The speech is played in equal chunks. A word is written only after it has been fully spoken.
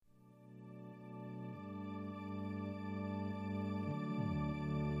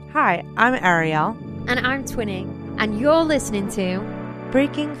Hi, I'm Ariel. And I'm Twinning, and you're listening to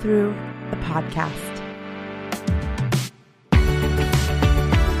Breaking Through the Podcast.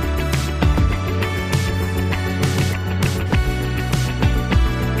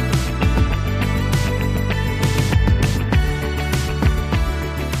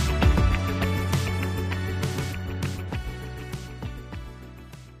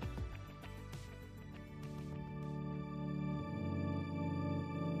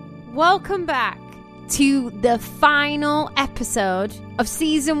 Welcome back to the final episode of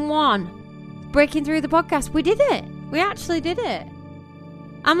season 1. Breaking Through the Podcast. We did it. We actually did it.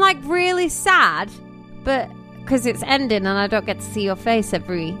 I'm like really sad, but because it's ending and I don't get to see your face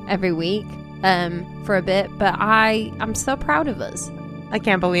every week for a bit, but I'm so proud of us. I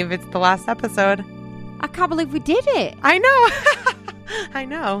can't believe it's the last episode. I can't believe we did it. I know. I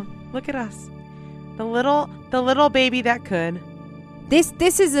know. Look at us. The little baby that could.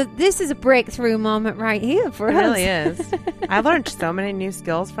 This is a breakthrough moment right here for us. It really is. I learned so many new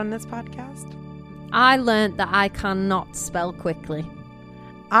skills from this podcast. I learned that I cannot spell quickly.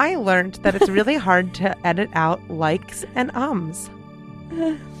 I learned that it's really hard to edit out likes and ums.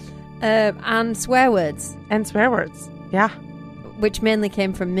 And swear words. And swear words. Yeah. Which mainly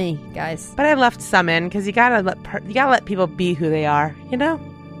came from me, guys. But I left some in because you gotta let people be who they are, you know?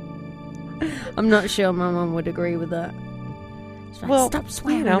 I'm not sure my mum would agree with that. Like, well, stop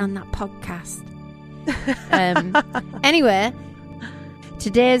swearing on that podcast. Anyway,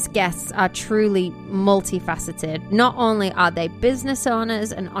 today's guests are truly multifaceted. Not only are they business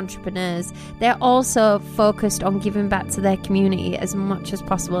owners and entrepreneurs, they're also focused on giving back to their community as much as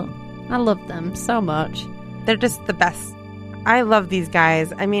possible. I love them so much. They're just the best. I love these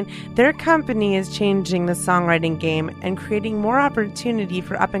guys. I mean, their company is changing the songwriting game and creating more opportunity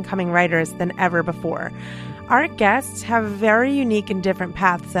for up-and-coming writers than ever before. Our guests have very unique and different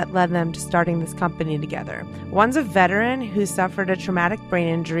paths that led them to starting this company together. One's a veteran who suffered a traumatic brain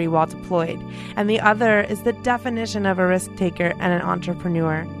injury while deployed, and the other is the definition of a risk taker and an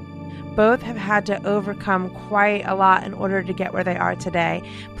entrepreneur. Both have had to overcome quite a lot in order to get where they are today.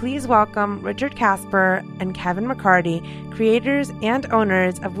 Please welcome Richard Casper and Kevin McCarty, creators and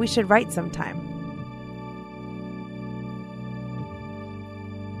owners of We Should Write Sometime.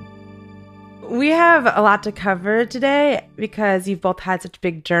 We have a lot to cover today because you've both had such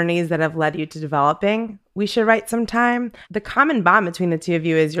big journeys that have led you to developing We Should Write Sometime. The common bond between the two of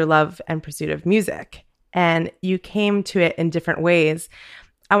you is your love and pursuit of music, and you came to it in different ways.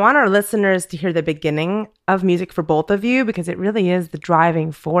 I want our listeners to hear the beginning of music for both of you because it really is the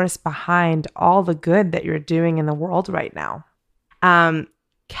driving force behind all the good that you're doing in the world right now.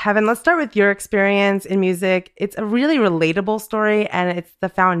 Kevin, let's start with your experience in music. It's a really relatable story, and it's the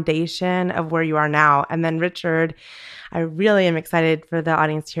foundation of where you are now. And then Richard, I really am excited for the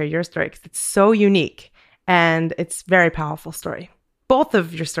audience to hear your story because it's so unique, and it's a very powerful story. Both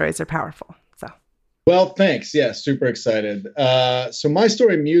of your stories are powerful. Well, thanks. Yeah, super excited. So my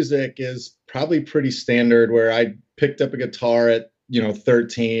story in music is probably pretty standard, where I picked up a guitar at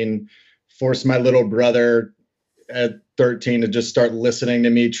 13, forced my little brother at 13 to just start listening to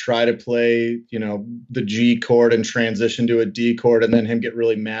me try to play, the G chord and transition to a D chord, and then him get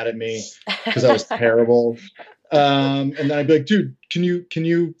really mad at me because I was terrible. And then I'd be like, dude, can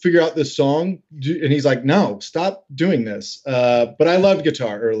you figure out this song? And he's like, no, stop doing this. But I loved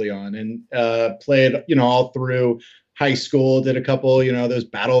guitar early on and played, all through high school, did a couple, those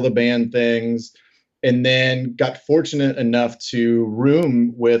battle of the band things, and then got fortunate enough to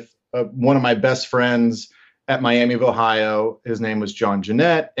room with one of my best friends at Miami of Ohio. His name was John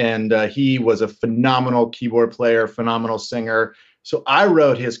Jeanette, and he was a phenomenal keyboard player, phenomenal singer. So I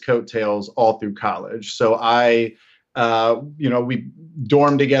rode his coattails all through college. So we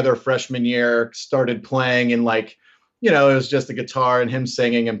dormed together freshman year, started playing in it was just a guitar and him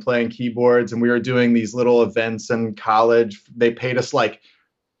singing and playing keyboards. And we were doing these little events in college. They paid us like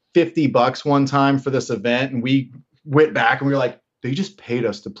 $50 one time for this event. And we went back and we were like, they just paid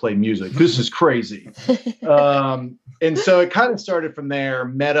us to play music. This is crazy. And so it kind of started from there.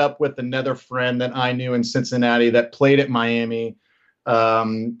 Met up with another friend that I knew in Cincinnati that played at Miami.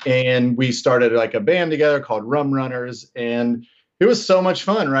 And we started like a band together called Rum Runners, and it was so much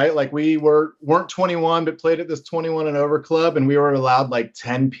fun, right? Like we weren't 21, but played at this 21 and over club, and we were allowed like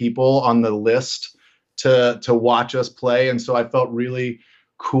 10 people on the list to watch us play. And so I felt really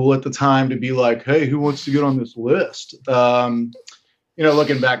cool at the time to be like, hey, who wants to get on this list?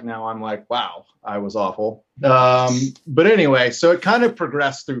 Looking back now, I'm like, wow, I was awful. But anyway, so it kind of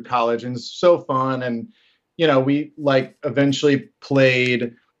progressed through college and it's so fun. And we eventually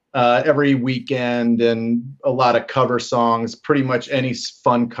played every weekend, and a lot of cover songs, pretty much any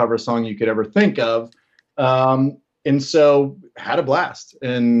fun cover song you could ever think of. And so had a blast,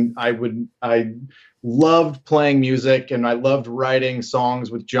 and I loved playing music, and I loved writing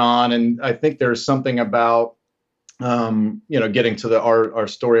songs with John. And I think there's something about, getting to our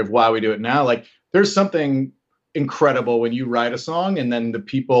story of why we do it now. Like, there's something incredible when you write a song and then the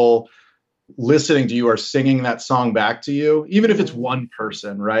people listening to you are singing that song back to you, even if it's one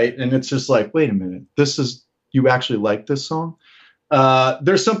person, right? And it's just like, wait a minute, you actually like this song?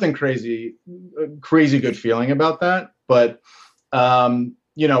 There's something crazy good feeling about that. But,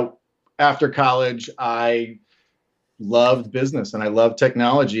 after college, I loved business and I loved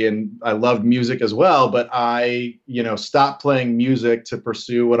technology and I loved music as well. But I, stopped playing music to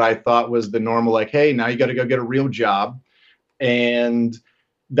pursue what I thought was the normal, like, hey, now you got to go get a real job. And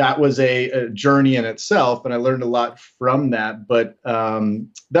that was a journey in itself. And I learned a lot from that. But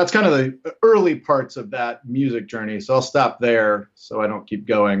that's kind of the early parts of that music journey. So I'll stop there so I don't keep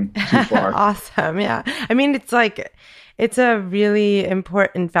going too far. Awesome. Yeah. I mean, it's a really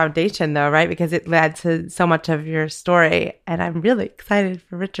important foundation, though, right? Because it led to so much of your story. And I'm really excited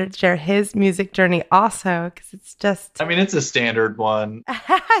for Richard to share his music journey also, because it's just... I mean, it's a standard one.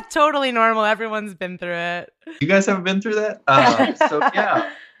 Totally normal. Everyone's been through it. You guys haven't been through that? So,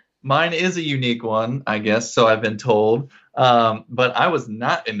 yeah, mine is a unique one, I guess. So I've been told. But I was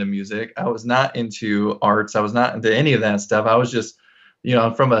not into music. I was not into arts. I was not into any of that stuff. I was just,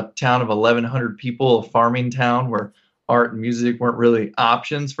 I'm from a town of 1,100 people, a farming town where art and music weren't really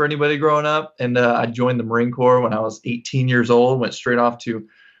options for anybody growing up. And I joined the Marine Corps when I was 18 years old, went straight off to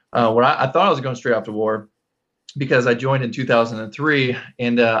where I thought I was going straight off to war, because I joined in 2003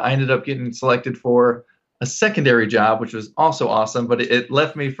 and I ended up getting selected for a secondary job, which was also awesome, but it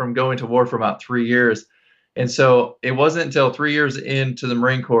left me from going to war for about 3 years. And so it wasn't until 3 years into the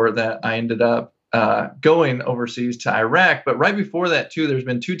Marine Corps that I ended up going overseas to Iraq. But right before that, too, there's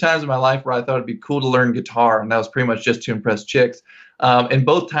been 2 times in my life where I thought it'd be cool to learn guitar. And that was pretty much just to impress chicks. And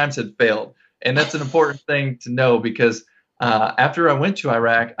both times had failed. And that's an important thing to know, because after I went to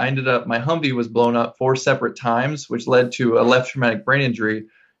Iraq, my Humvee was blown up 4 separate times, which led to a left traumatic brain injury.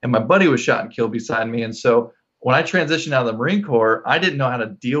 And my buddy was shot and killed beside me. And so when I transitioned out of the Marine Corps, I didn't know how to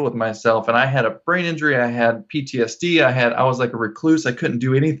deal with myself. And I had a brain injury. I had PTSD. I was like a recluse. I couldn't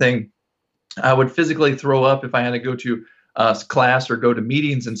do anything. I would physically throw up if I had to go to class or go to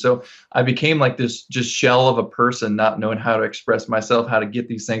meetings. And so I became like this just shell of a person, not knowing how to express myself, how to get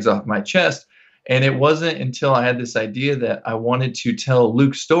these things off my chest. And it wasn't until I had this idea that I wanted to tell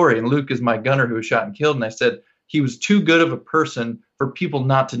Luke's story. And Luke is my gunner who was shot and killed. And I said, he was too good of a person for people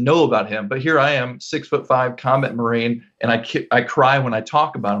not to know about him. But here I am, 6'5" combat Marine, and I cry when I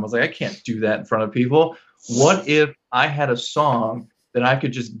talk about him. I was like, I can't do that in front of people. What if I had a song that I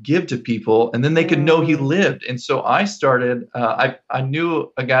could just give to people and then they could know he lived? And so I started, I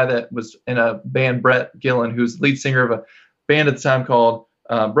knew a guy that was in a band, Brett Gillen, who's lead singer of a band at the time called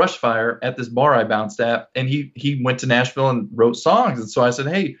Brushfire, at this bar I bounced at. And he went to Nashville and wrote songs. And so I said,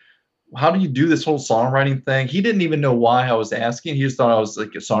 hey, how do you do this whole songwriting thing? He didn't even know why I was asking. He just thought I was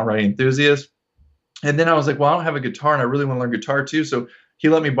like a songwriting enthusiast. And then I was like, well, I don't have a guitar and I really want to learn guitar too. So he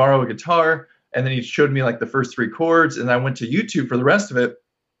let me borrow a guitar. And then he showed me like the first 3 chords, and I went to YouTube for the rest of it.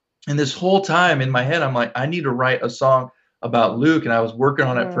 And this whole time in my head, I'm like, I need to write a song about Luke. And I was working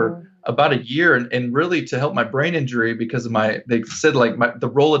on it for about a year, and really to help my brain injury, because of they said like the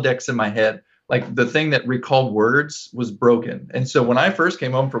Rolodex in my head, like the thing that recalled words, was broken. And so when I first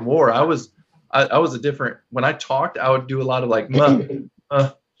came home from war, I was a different, when I talked, I would do a lot of like,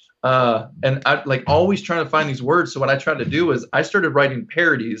 and I like always trying to find these words. So what I tried to do was I started writing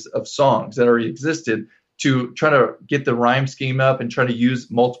parodies of songs that already existed to try to get the rhyme scheme up and try to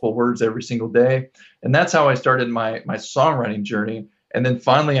use multiple words every single day. And that's how I started my songwriting journey. And then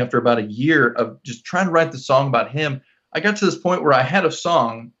finally, after about a year of just trying to write the song about him, I got to this point where I had a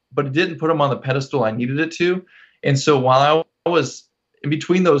song, but it didn't put him on the pedestal I needed it to. And so while I was in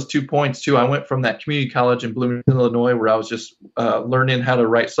between those 2 points too, I went from that community college in Bloomington, Illinois, where I was just learning how to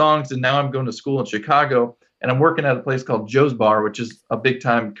write songs. And now I'm going to school in Chicago, and I'm working at a place called Joe's Bar, which is a big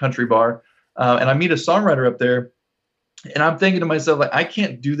time country bar. And I meet a songwriter up there, and I'm thinking to myself, like, I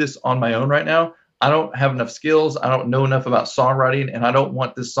can't do this on my own right now. I don't have enough skills. I don't know enough about songwriting, and I don't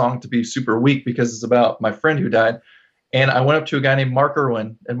want this song to be super weak because it's about my friend who died. And I went up to a guy named Mark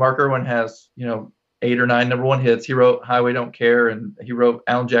Irwin, and Mark Irwin has, 8 or 9 number 1 hits. He wrote Highway Don't Care, and he wrote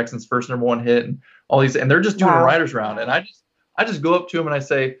Alan Jackson's first number 1 hit, and all these, and they're just doing a writer's round. And I just go up to him and I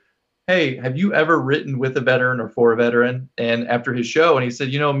say, hey, have you ever written with a veteran or for a veteran? And after his show, and he said,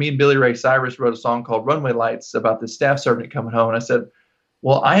 me and Billy Ray Cyrus wrote a song called Runway Lights about the staff sergeant coming home. And I said,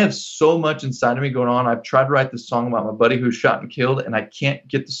 well, I have so much inside of me going on. I've tried to write this song about my buddy who's shot and killed, and I can't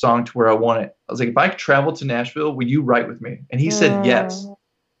get the song to where I want it. I was like, if I travel to Nashville, will you write with me? And he said yes.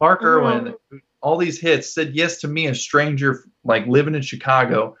 Mark Irwin, all these hits, said yes to me, a stranger, like living in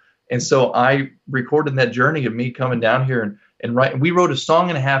Chicago. And so I recorded that journey of me coming down here and write. We wrote a song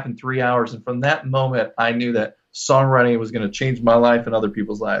and a half in 3 hours. And from that moment, I knew that songwriting was going to change my life and other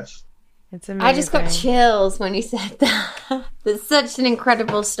people's lives. It's amazing. I just got chills when you said that. That's such an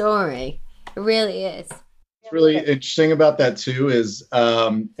incredible story. It really is. What's really interesting about that too is,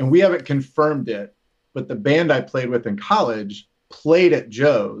 and we haven't confirmed it, but the band I played with in college played at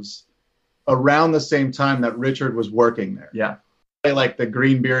Joe's around the same time that Richard was working there. Yeah. Like the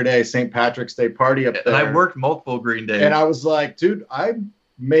Green Beer Day, St. Patrick's Day party up there. And I worked multiple Green Days. And I was like, dude, I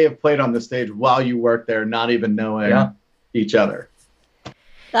may have played on the stage while you worked there, not even knowing each other.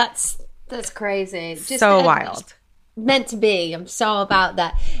 That's crazy. Just so wild. Meant to be. I'm so about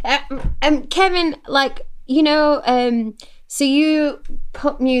that. Kevin, like, so you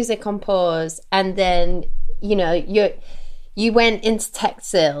put music on pause and then, you went into tech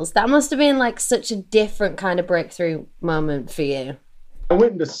sales. That must have been like such a different kind of breakthrough moment for you. I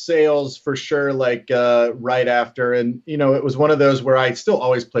went into sales for sure, like right after. And, it was one of those where I still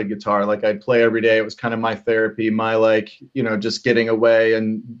always played guitar. Like I'd play every day. It was kind of my therapy, my just getting away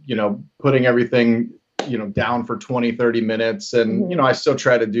and, putting everything, down for 20, 30 minutes. And, I still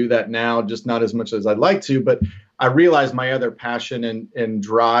try to do that now, just not as much as I'd like to. But I realized my other passion and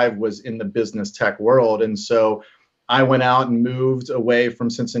drive was in the business tech world. And so I went out and moved away from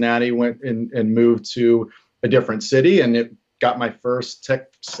Cincinnati, went and moved to a different city, and it got my first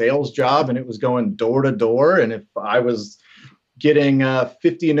tech sales job, and it was going door to door. And if I was getting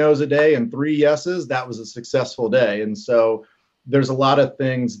 50 no's a day and 3 yeses, that was a successful day. And so there's a lot of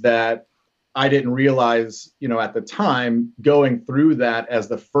things that I didn't realize, at the time, going through that as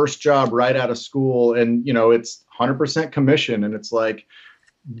the first job right out of school. And, it's 100% commission. And it's like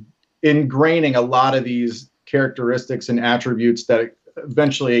ingraining a lot of these characteristics and attributes that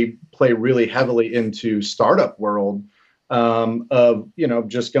eventually play really heavily into startup world of,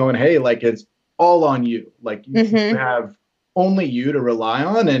 just going, hey, like it's all on you. Like you have only you to rely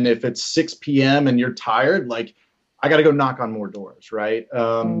on. And if it's 6 p.m. and you're tired, like I got to go knock on more doors. Right.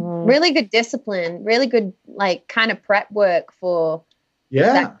 Really good discipline, really good, like kind of prep work for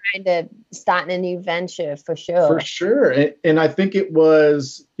that kind of starting a new venture for sure. For sure. And I think it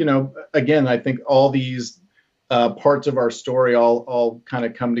was, again, I think all these parts of our story all kind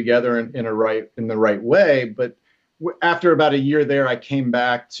of come together in the right way. But after about a year there, I came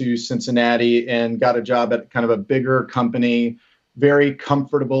back to Cincinnati and got a job at kind of a bigger company, very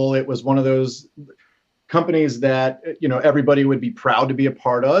comfortable. It was one of those companies that, everybody would be proud to be a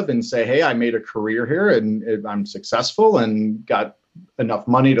part of and say, hey, I made a career here and I'm successful and got enough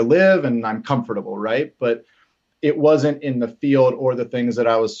money to live and I'm comfortable. Right. But it wasn't in the field or the things that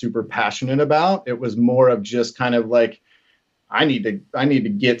I was super passionate about. It was more of just kind of like, I need to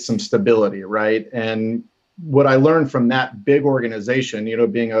get some stability. Right. And what I learned from that big organization,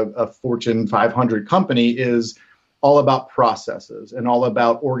 being a Fortune 500 company, is all about processes and all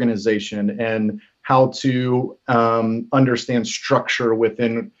about organization and how to understand structure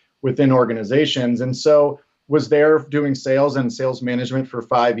within organizations. And so was there doing sales and sales management for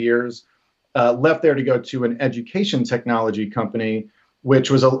 5 years, left there to go to an education technology company, which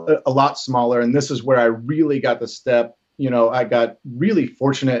was a lot smaller. And this is where I really got the step. I got really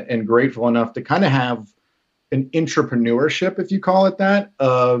fortunate and grateful enough to kind of have an entrepreneurship, if you call it that,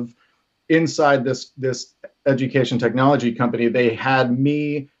 of inside this education technology company. They had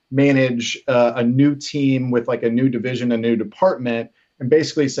me manage a new team with like a new division, a new department, and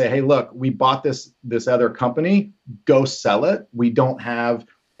basically say, hey, look, we bought this other company, go sell it. We don't have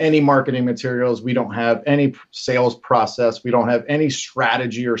any marketing materials. We don't have any sales process. We don't have any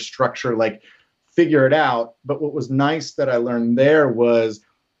strategy or structure, like figure it out. But what was nice that I learned there was,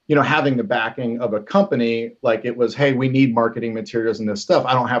 having the backing of a company, like it was, hey, we need marketing materials and this stuff.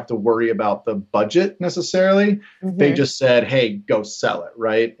 I don't have to worry about the budget necessarily. They just said, hey, go sell it.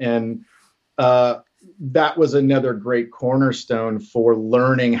 Right. And that was another great cornerstone for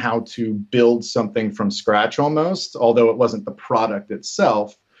learning how to build something from scratch almost, although it wasn't the product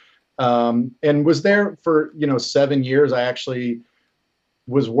itself. And was there for, 7 years. I actually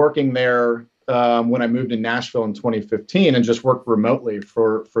was working there when I moved to Nashville in 2015 and just worked remotely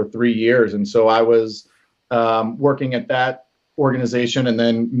for 3 years. And so I was working at that organization and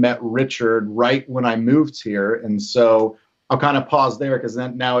then met Richard right when I moved here. And so I'll kind of pause there because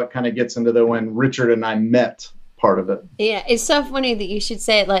then now it kind of gets into the when Richard and I met part of it. Yeah, it's so funny that you should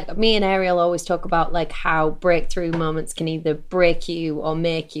say it. Like, me and Ariel always talk about like how breakthrough moments can either break you or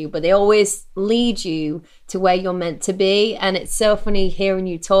make you, but they always lead you to where you're meant to be. And it's so funny hearing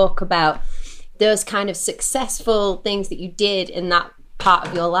you talk about those kind of successful things that you did in that part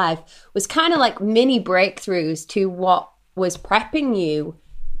of your life was kind of like mini breakthroughs to what was prepping you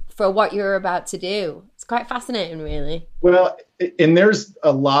for what you're about to do. It's quite fascinating, really. Well, and there's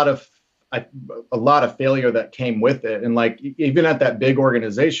a lot of failure that came with it. And like, even at that big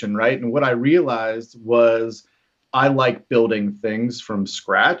organization, right? And what I realized was I like building things from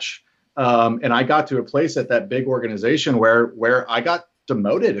scratch. And I got to a place at that big organization where I got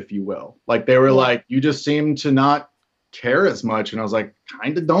demoted, if you will. Like, they were like, you just seem to not care as much. And I was like,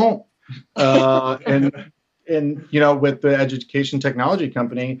 kind of don't. And you know, with the education technology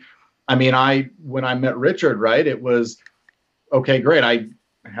company, I mean, when I met Richard, right, it was, okay, great. I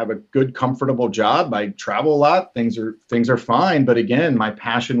have a good, comfortable job. I travel a lot. Things are fine. But again, my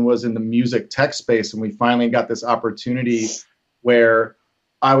passion was in the music tech space. And we finally got this opportunity where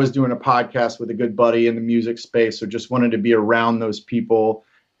I was doing a podcast with a good buddy in the music space. So just wanted to be around those people,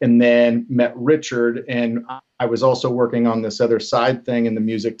 and then met Richard. And I was also working on this other side thing in the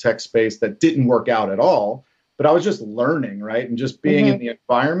music tech space that didn't work out at all. But I was just learning, right? And just being in the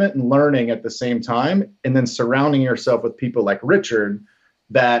environment and learning at the same time, and then surrounding yourself with people like Richard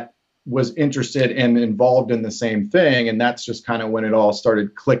that was interested and involved in the same thing. And that's just kind of when it all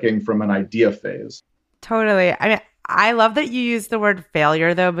started clicking from an idea phase. Totally. I mean, I love that you use the word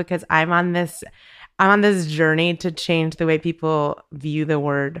failure, though, because I'm on this journey to change the way people view the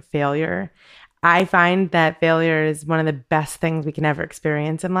word failure. I find that failure is one of the best things we can ever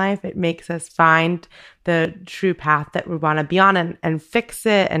experience in life. It makes us find the true path that we want to be on and fix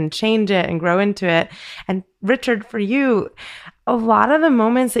it and change it and grow into it. And Richard, for you, a lot of the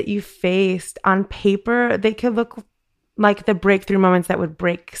moments that you faced on paper, they could look like the breakthrough moments that would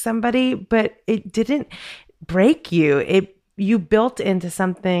break somebody, but it didn't break you. You built into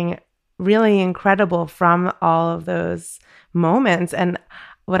something really incredible from all of those moments. And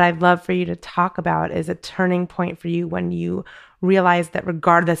what I'd love for you to talk about is a turning point for you when you realized that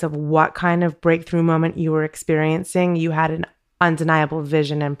regardless of what kind of breakthrough moment you were experiencing, you had an undeniable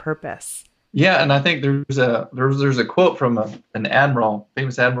vision and purpose. Yeah, and I think there's a quote from an admiral,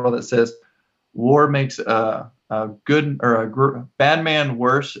 famous admiral, that says, "War makes a good or a bad man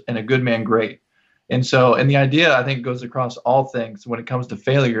worse and a good man great." And the idea, I think, goes across all things when it comes to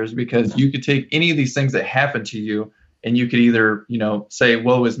failures, because you could take any of these things that happen to you, and you could either, say,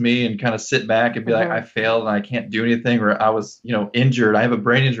 woe is me, and kind of sit back and be like, I failed and I can't do anything, or I was, injured. I have a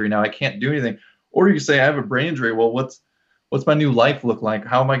brain injury now. I can't do anything. Or you say, I have a brain injury. Well, what's my new life look like?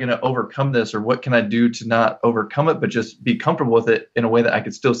 How am I going to overcome this? Or what can I do to not overcome it, but just be comfortable with it in a way that I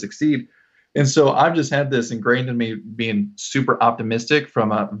could still succeed? And so I've just had this ingrained in me, being super optimistic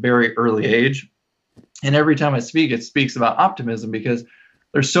from a very early age. And every time I speak, it speaks about optimism, because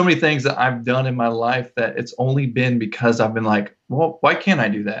there's so many things that I've done in my life that it's only been because I've been like, well, why can't I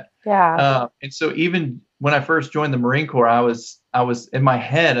do that? Yeah. And so even when I first joined the Marine Corps, I was in my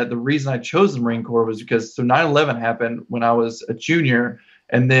head, the reason I chose the Marine Corps was because 9/11 happened when I was a junior.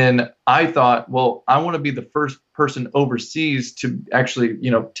 And then I thought, well, I want to be the first person overseas to actually,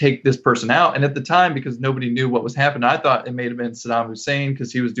 take this person out. And at the time, because nobody knew what was happening, I thought it may have been Saddam Hussein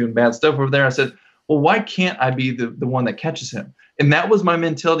because he was doing bad stuff over there. I said, well, why can't I be the one that catches him? And that was my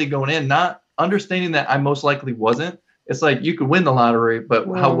mentality going in, not understanding that I most likely wasn't. It's like, you could win the lottery, but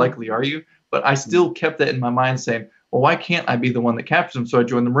how likely are you? But I still kept that in my mind, saying, well, why can't I be the one that captures him? So I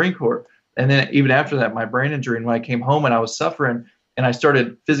joined the Marine Corps. And then even after that, my brain injury, and when I came home and I was suffering and I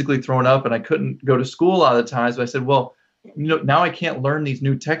started physically throwing up and I couldn't go to school a lot of the times, so I said, well, now I can't learn these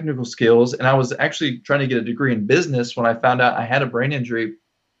new technical skills. And I was actually trying to get a degree in business when I found out I had a brain injury.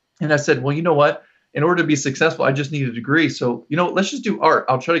 And I said, well, you know what? In order to be successful, I just need a degree. So, let's just do art.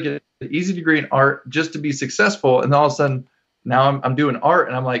 I'll try to get an easy degree in art just to be successful. And all of a sudden, now I'm doing art,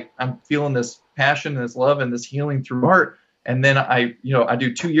 and I'm feeling this passion and this love and this healing through art. And then I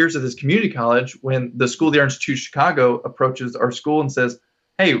do 2 years of this community college when the School of the Art Institute of Chicago approaches our school and says,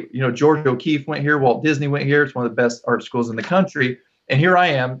 hey, George O'Keeffe went here, Walt Disney went here. It's one of the best art schools in the country. And here I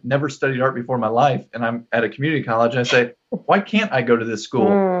am, never studied art before in my life, and I'm at a community college, and I say, why can't I go to this school?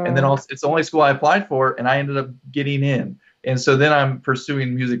 And then it's the only school I applied for, and I ended up getting in. And so then I'm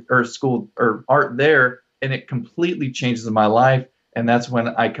pursuing music or school or art there, and it completely changes my life. And that's when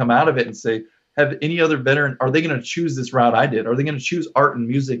I come out of it and say, have any other veteran, are they going to choose this route I did? Are they going to choose art and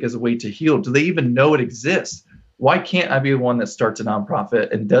music as a way to heal? Do they even know it exists? Why can't I be the one that starts a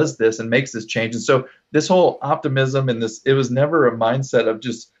nonprofit and does this and makes this change? And so this whole optimism and it was never a mindset of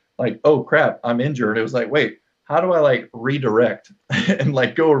just like, oh crap, I'm injured. It was like, wait, how do I like redirect and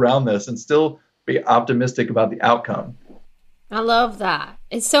like go around this and still be optimistic about the outcome? I love that.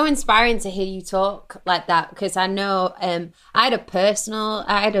 It's so inspiring to hear you talk like that, because I know I had a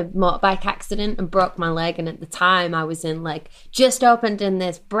motorbike accident and broke my leg. And at the time I was in like just opened in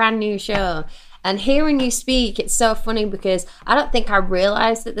this brand new show. And hearing you speak, it's so funny because I don't think I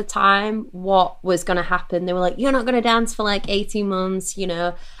realized at the time what was going to happen. They were like, you're not going to dance for like 18 months, you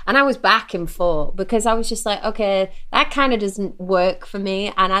know? And I was back and forth because I was just like, okay, that kind of doesn't work for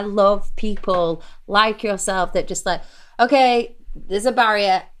me. And I love people like yourself that just like, okay, there's a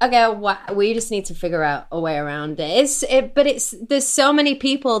barrier. Okay, we just need to figure out a way around it. But there's so many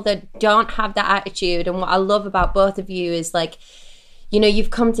people that don't have that attitude. And what I love about both of you is like, you know, you've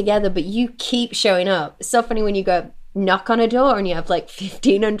come together, but you keep showing up. It's so funny when you go knock on a door and you have like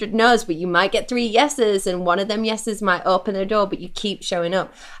 1,500 no's, but you might get 3 yeses, and one of them yeses might open the door, but you keep showing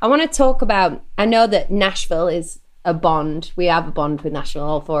up. I want to talk about, I know that Nashville is a bond. We have a bond with Nashville,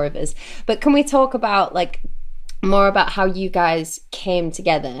 all 4 of us. But can we talk about like more about how you guys came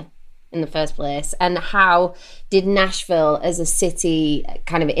together in the first place, and how did Nashville as a city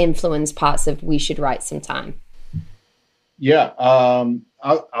kind of influence parts of We Should Write Some Time? Yeah,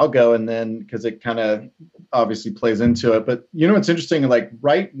 I'll go, and then because it kind of obviously plays into it. But you know, it's interesting. Like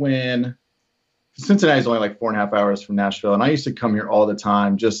right when Cincinnati's only like 4.5 hours from Nashville, and I used to come here all the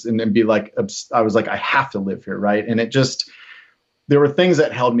time, just and then be like, I was like, I have to live here, right? And it just, there were things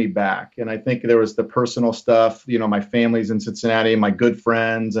that held me back, and I think there was the personal stuff. You know, my family's in Cincinnati, my good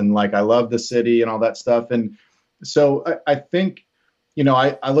friends, and like I love the city and all that stuff. And so I think, you know,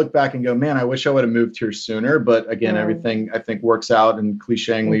 I look back and go, man, I wish I would have moved here sooner. But again, everything I think works out, and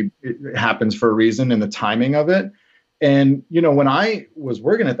clichéingly it happens for a reason, and the timing of it. And, you know, when I was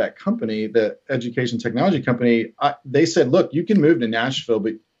working at that company, the education technology company, they said, look, you can move to Nashville,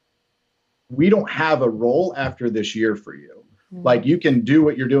 but we don't have a role after this year for you. Like you can do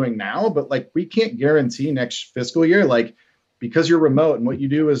what you're doing now, but like we can't guarantee next fiscal year, like because you're remote and what you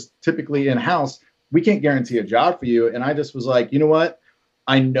do is typically in-house, we can't guarantee a job for you. And I just was like, you know what?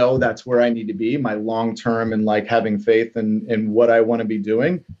 I know that's where I need to be, my long-term, and like having faith in what I want to be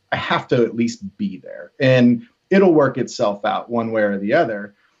doing. I have to at least be there, and it'll work itself out one way or the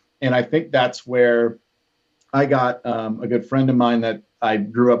other. And I think that's where I got a good friend of mine that I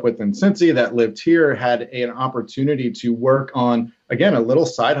grew up with in Cincy that lived here, had an opportunity to work on, again, a little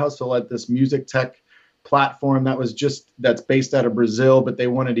side hustle at this music tech platform that's based out of Brazil, but they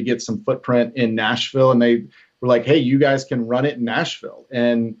wanted to get some footprint in Nashville, and they were like, hey, you guys can run it in Nashville.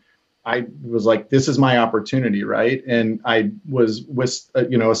 And I was like, this is my opportunity, right? And I was with,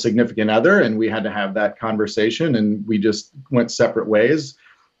 you know, a significant other, and we had to have that conversation, and we just went separate ways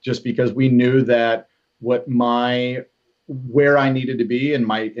just because we knew that where I needed to be in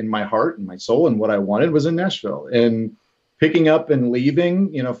my heart and my soul and what I wanted was in Nashville. And picking up and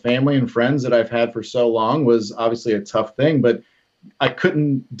leaving, you know, family and friends that I've had for so long was obviously a tough thing, but I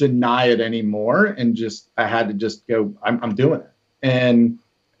couldn't deny it anymore. And I had to just go, I'm doing it, and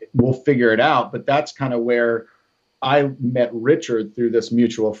we'll figure it out. But that's kind of where I met Richard through this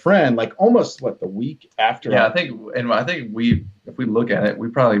mutual friend, like almost the week after. Yeah, I think if we look at it, we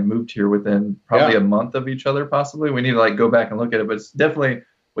probably moved here within probably a month of each other, possibly. We need to like go back and look at it, but it's definitely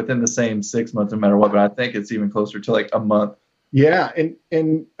within the same 6 months, no matter what. But I think it's even closer to like a month. Yeah,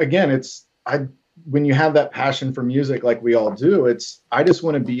 and again, when you have that passion for music, like we all do, I just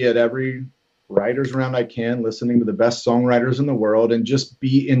want to be at every writers round I can, listening to the best songwriters in the world, and just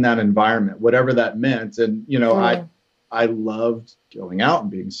be in that environment, whatever that meant. And, you know, I loved going out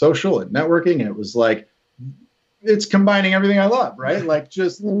and being social and networking. And it was like, it's combining everything I love, right? Like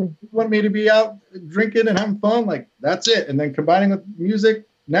just want me to be out drinking and having fun. Like that's it. And then combining with music,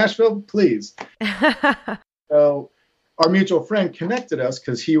 Nashville, please. So our mutual friend connected us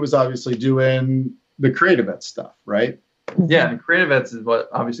because he was obviously doing the Creative Vets stuff, right? Yeah, and Creative Vets is what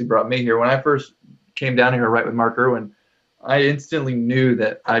obviously brought me here. When I first came down here to write with Mark Irwin, I instantly knew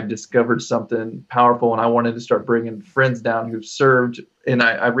that I discovered something powerful, and I wanted to start bringing friends down who served. And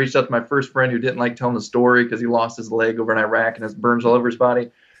I reached out to my first friend who didn't like telling the story because he lost his leg over in Iraq and has burns all over his body.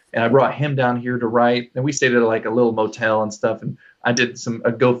 And I brought him down here to write. And we stayed at like a little motel and stuff. And I did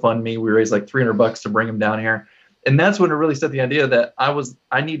a GoFundMe. We raised like $300 to bring him down here. And that's when it really set the idea that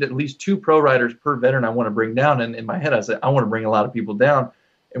I need at least 2 pro writers per veteran I want to bring down. And in my head, I said, I want to bring a lot of people down.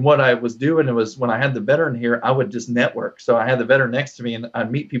 And what I was doing was when I had the veteran here, I would just network. So I had the veteran next to me, and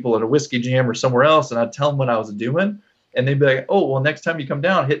I'd meet people at a whiskey jam or somewhere else, and I'd tell them what I was doing. And they'd be like, oh, well, next time you come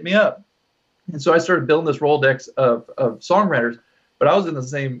down, hit me up. And so I started building this Rolodex of songwriters. But I was in the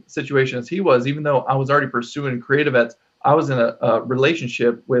same situation as he was, even though I was already pursuing Creative Vets. I was in a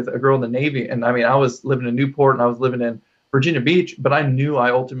relationship with a girl in the Navy. And I mean, I was living in Newport and I was living in Virginia Beach, but I knew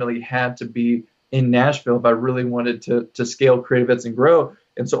I ultimately had to be in Nashville if I really wanted to scale Creative Vets and grow.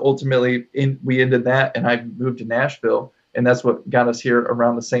 And so ultimately we ended that and I moved to Nashville, and that's what got us here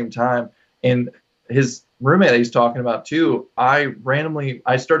around the same time. And his roommate that he's talking about too, I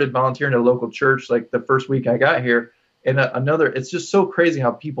started volunteering at a local church like the first week I got here. And it's just so crazy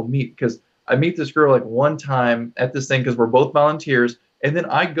how people meet, because I meet this girl like one time at this thing because we're both volunteers. And then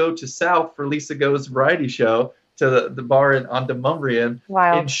I go to South for Lisa Go's variety show to the bar on Demonbreun.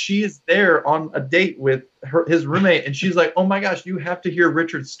 Wow. And she is there on a date with his roommate. And she's like, oh my gosh, you have to hear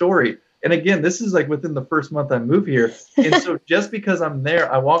Richard's story. And again, this is like within the first month I moved here. And so just because I'm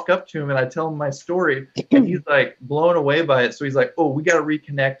there, I walk up to him and I tell him my story, and he's like blown away by it. So he's like, oh, we got to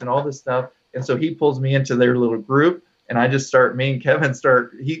reconnect and all this stuff. And so he pulls me into their little group, and I just me and Kevin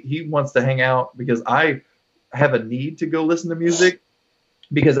he wants to hang out because I have a need to go listen to music,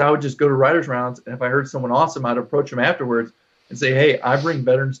 because I would just go to writers rounds. And if I heard someone awesome, I'd approach them afterwards and say, hey, I bring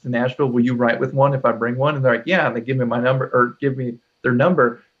veterans to Nashville. Will you write with one if I bring one? And they're like, yeah. And they give me my number or give me their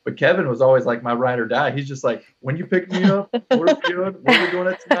number. But Kevin was always like my ride or die. He's just like, when you pick me up, what are we doing? What are we doing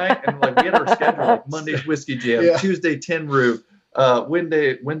it tonight? And like we had our schedule, like Monday's Whiskey Jam, Tuesday Tin Roof,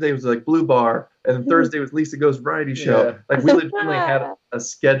 Wednesday was like Blue Bar, and then Thursday was Lisa Go's variety show. Yeah. Like we legitimately had a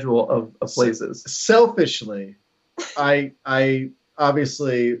schedule of places. Selfishly, I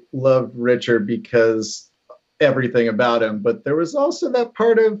obviously loved Richard because everything about him, but there was also that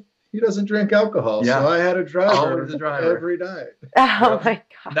part of he doesn't drink alcohol, so I had a driver every night. Oh my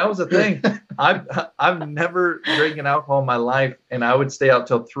God. That was the thing. I've never drinking alcohol in my life, and I would stay out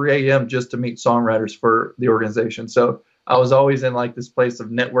till 3 a.m. just to meet songwriters for the organization. So I was always in like this place of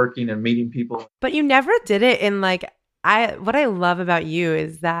networking and meeting people. But you never did it in like, what I love about you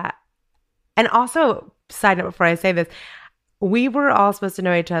is that, and also side note before I say this, we were all supposed to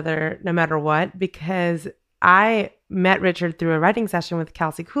know each other no matter what, because I met Richard through a writing session with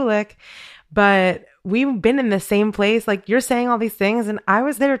Kelsey Kulik, but we've been in the same place. Like you're saying all these things, and I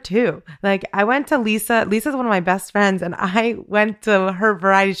was there too. Like I went to Lisa. Lisa's one of my best friends, and I went to her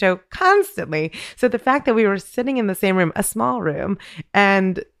variety show constantly. So the fact that we were sitting in the same room, a small room,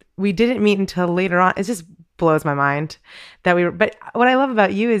 and we didn't meet until later on, it just blows my mind that we were. But what I love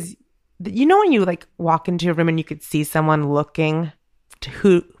about you is, you know, when you like walk into a room and you could see someone looking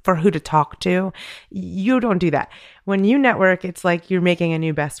for who to talk to, you don't do that. When you network, it's like you're making a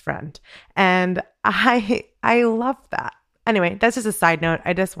new best friend. And I love that. Anyway, that's just a side note.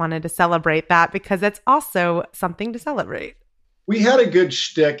 I just wanted to celebrate that because that's also something to celebrate. We had a good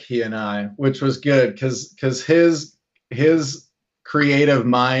shtick, he and I, which was good because his creative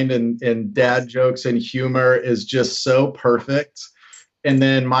mind and dad jokes and humor is just so perfect. And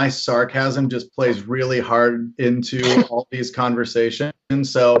then my sarcasm just plays really hard into all these conversations.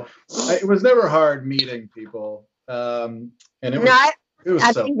 So it was never hard meeting people. And it was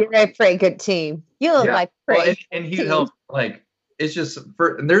I think you're a pretty good team. You look like pretty. Well, and he helped. Like it's just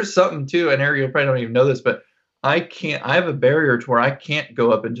and there's something too. And Ariel probably don't even know this, but I have a barrier to where I can't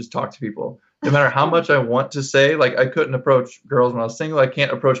go up and just talk to people. No matter how much I want to say, like I couldn't approach girls when I was single. I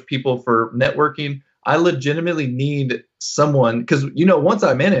can't approach people for networking. I legitimately need someone because, you know, once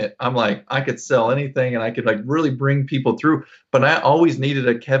I'm in it, I'm like, I could sell anything and I could like really bring people through. But I always needed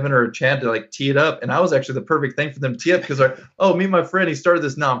a Kevin or a Chad to like tee it up. And I was actually the perfect thing for them to tee up because like, oh, me and my friend, he started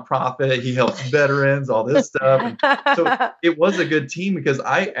this nonprofit. He helps veterans, all this stuff. And so it was a good team because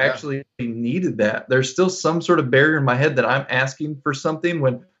I actually needed that. There's still some sort of barrier in my head that I'm asking for something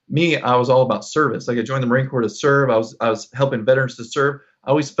when I was all about service. Like I joined the Marine Corps to serve. I was helping veterans to serve. I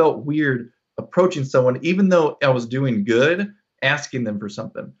always felt weird approaching someone, even though I was doing good, asking them for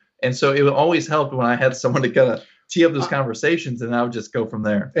something. And so it always helped when I had someone to kind of tee up those conversations, and I would just go from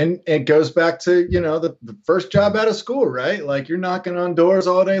there. And it goes back to, you know, the first job out of school, right? Like you're knocking on doors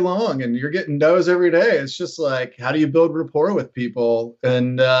all day long and you're getting no's every day. It's just like, how do you build rapport with people?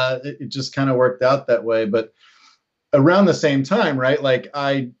 And it just kind of worked out that way. But around the same time, right? Like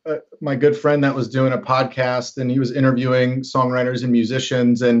my good friend that was doing a podcast and he was interviewing songwriters and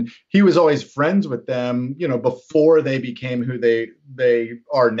musicians, and he was always friends with them, you know, before they became who they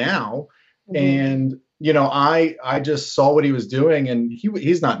are now. Mm-hmm. And, you know, I just saw what he was doing, and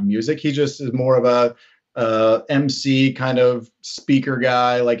he's not music. He just is more of a MC kind of speaker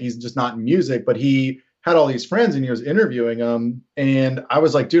guy. Like he's just not in music, but he had all these friends and he was interviewing them. And I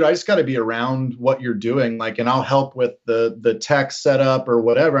was like, dude, I just got to be around what you're doing. Like, and I'll help with the tech setup or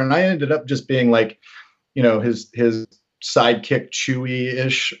whatever. And I ended up just being like, you know, his sidekick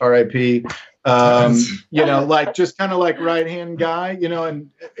Chewy-ish, RIP, you know, like just kind of like right-hand guy, you know,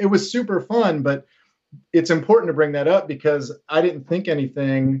 and it was super fun. But it's important to bring that up because I didn't think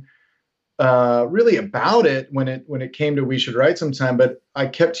anything really about it when it came to We Should Write Sometime, but I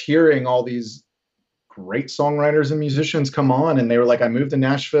kept hearing all these great songwriters and musicians come on, and they were like, I moved to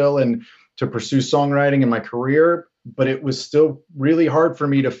Nashville and to pursue songwriting in my career, but it was still really hard for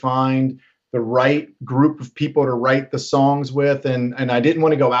me to find the right group of people to write the songs with. And I didn't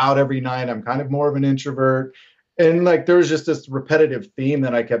want to go out every night. I'm kind of more of an introvert. And like, there was just this repetitive theme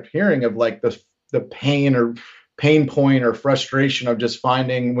that I kept hearing of like the pain point or frustration of just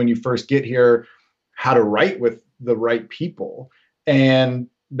finding when you first get here, how to write with the right people. And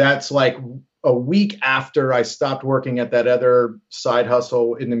that's like a week after I stopped working at that other side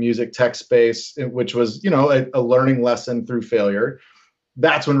hustle in the music tech space, which was, a learning lesson through failure.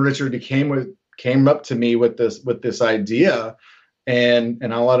 That's when Richard came up to me with this idea,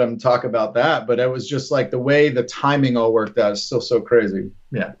 and I'll let him talk about that. But it was just like the way the timing all worked out is still so crazy.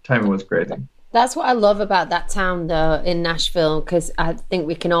 Yeah, timing was crazy. That's what I love about that town, though, in Nashville, because I think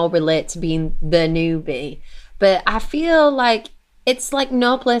we can all relate to being the newbie. But I feel like it's like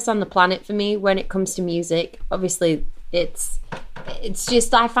no place on the planet for me when it comes to music. Obviously, it's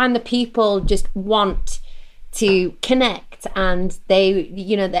just, I find the people just want to connect, and they,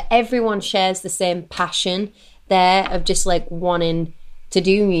 that everyone shares the same passion there of just like wanting to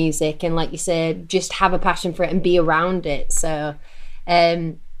do music, and like you said, just have a passion for it and be around it. So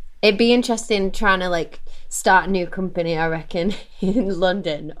it'd be interesting trying to like start a new company, I reckon, in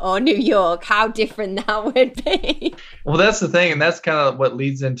London or New York, how different that would be. Well, that's the thing, and that's kind of what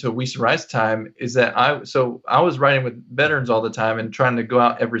leads into We Should Write Sometime, is that I was writing with veterans all the time and trying to go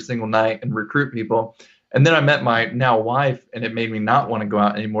out every single night and recruit people. And then I met my now wife, and it made me not want to go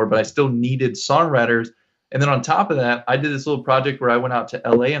out anymore, but I still needed songwriters. And then on top of that, I did this little project where I went out to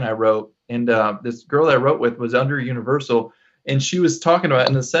LA and I wrote, and this girl that I wrote with was under Universal, and she was talking about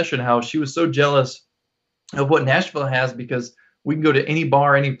in the session how she was so jealous of what Nashville has, because we can go to any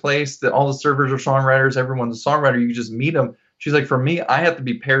bar, any place, that all the servers are songwriters, everyone's a songwriter, you can just meet them. She's like, for me, I have to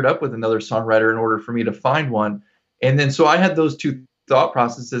be paired up with another songwriter in order for me to find one. And then so I had those two thought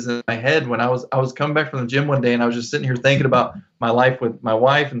processes in my head when I was coming back from the gym one day, and I was just sitting here thinking about my life with my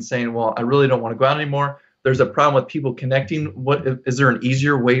wife and saying, well, I really don't want to go out anymore. There's a problem with people connecting. What is there an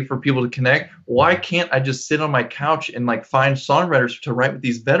easier way for people to connect? Why can't I just sit on my couch and like find songwriters to write with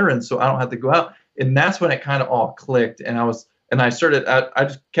these veterans so I don't have to go out? And that's when it kind of all clicked. And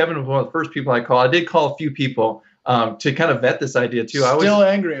Kevin was one of the first people I called. I did call a few people to kind of vet this idea too. Still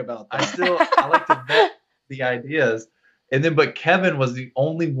angry about that. I like to vet the ideas. And then, but Kevin was the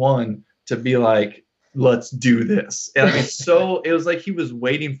only one to be like, let's do this. And I mean, it was like he was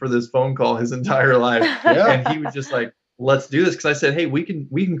waiting for this phone call his entire life. Yeah. And he was just like, let's do this. Cause I said, hey, we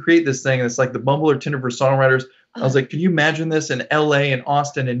can create this thing. And it's like the Bumble or Tinder for songwriters. I was like, can you imagine this in LA and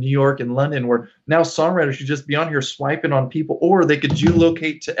Austin and New York and London, where now songwriters should just be on here swiping on people, or they could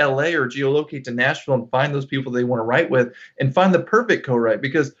geolocate to LA or geolocate to Nashville and find those people they want to write with and find the perfect co-write.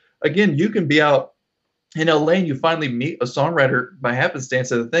 Because again, you can be out in LA and you finally meet a songwriter by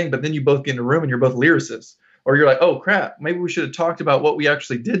happenstance of the thing, but then you both get in a room and you're both lyricists. Or you're like, oh crap, maybe we should have talked about what we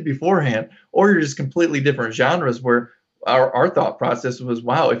actually did beforehand. Or you're just completely different genres, where our thought process was,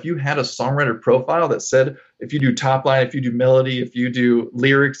 wow, if you had a songwriter profile that said, if you do top line, if you do melody, if you do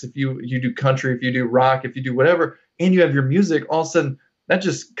lyrics, if you do country, if you do rock, if you do whatever, and you have your music, all of a sudden that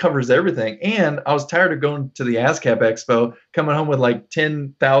just covers everything. And I was tired of going to the ASCAP Expo, coming home with like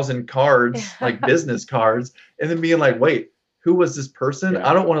 10,000 cards, like business cards, and then being like, wait, who was this person? Yeah.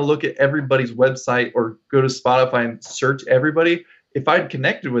 I don't want to look at everybody's website or go to Spotify and search everybody. If I'd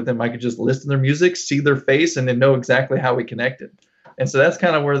connected with them, I could just listen to their music, see their face, and then know exactly how we connected. And so that's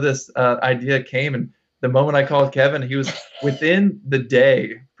kind of where this idea came. And the moment I called Kevin, he was within the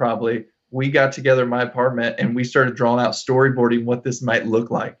day, probably, we got together in my apartment and we started drawing out storyboarding what this might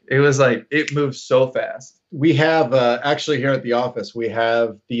look like. It was like, it moved so fast. We have actually here at the office, we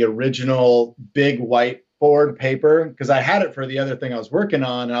have the original big whiteboard paper, because I had it for the other thing I was working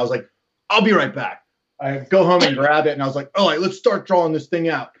on. And I was like, I'll be right back. I go home and grab it. And I was like, all right, let's start drawing this thing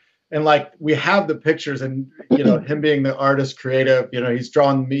out. And like, we have the pictures, and, him being the artist creative, he's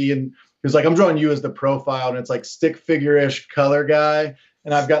drawing me, and he's like, I'm drawing you as the profile. And it's like stick figure-ish color guy.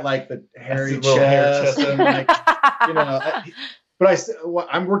 And I've got like the hairy chest, and like,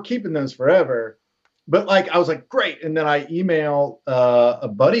 but we're keeping those forever. But like, I was like, great. And then I email a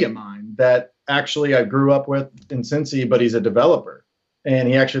buddy of mine that actually I grew up with in Cincy, but he's a developer, and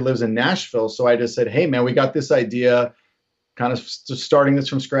he actually lives in Nashville. So I just said, hey man, we got this idea, kind of starting this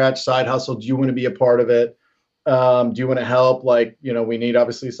from scratch, side hustle. Do you want to be a part of it? Do you want to help? Like, we need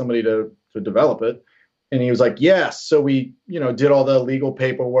obviously somebody to develop it. And he was like, yes. So we, did all the legal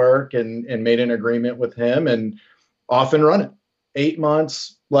paperwork and made an agreement with him and off and running. 8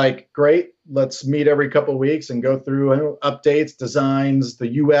 months, like, great. Let's meet every couple of weeks and go through updates, designs,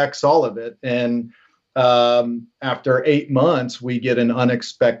 the UX, all of it. And after 8 months, we get an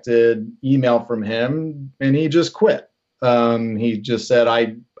unexpected email from him and he just quit. He just said,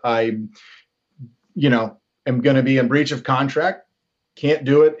 I am going to be in breach of contract. Can't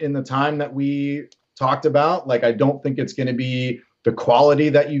do it in the time that we talked about. Like, I don't think it's going to be the quality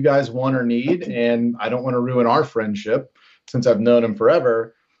that you guys want or need. And I don't want to ruin our friendship since I've known him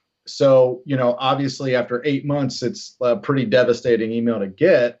forever. So, obviously after 8 months, it's a pretty devastating email to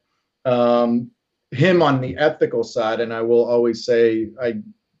get. Him on the ethical side, and I will always say, I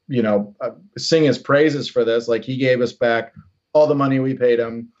sing his praises for this. Like, he gave us back all the money we paid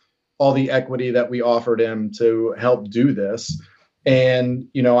him, all the equity that we offered him to help do this. And,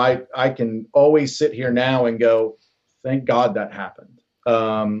 I can always sit here now and go, thank God that happened.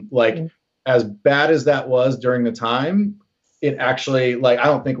 As bad as that was during the time, it actually, I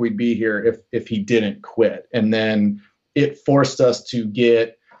don't think we'd be here if he didn't quit. And then it forced us to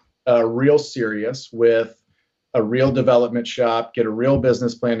get real serious with a real development shop, get a real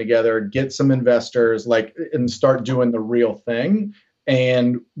business plan together, get some investors, and start doing the real thing.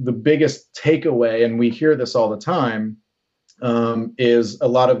 And the biggest takeaway, and we hear this all the time, is a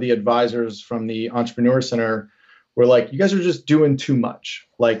lot of the advisors from the Entrepreneur Center were like, you guys are just doing too much.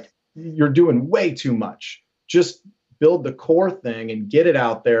 Like, you're doing way too much. Just build the core thing and get it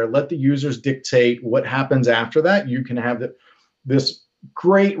out there. Let the users dictate what happens after that. You can have this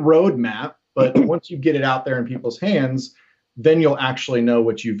great roadmap, but once you get it out there in people's hands, then you'll actually know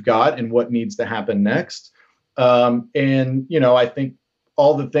what you've got and what needs to happen next. I think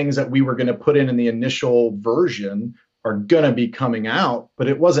all the things that we were going to put in the initial version are going to be coming out, but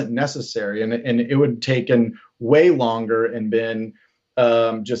it wasn't necessary. And it would have taken way longer and been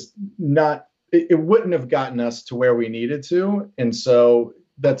just not, it wouldn't have gotten us to where we needed to. And so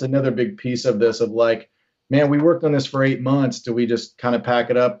that's another big piece of this, of like, man, we worked on this for 8 months. Do we just kind of pack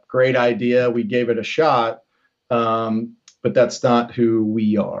it up? Great idea. We gave it a shot. But that's not who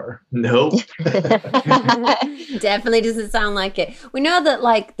we are. Nope. Definitely doesn't sound like it. We know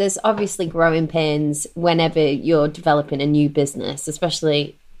that there's obviously growing pains whenever you're developing a new business,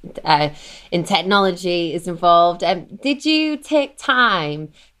 especially in technology is involved. Did you take time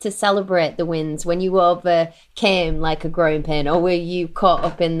to celebrate the wins when you overcame a growing pain, or were you caught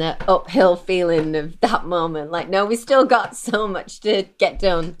up in the uphill feeling of that moment? No, we still got so much to get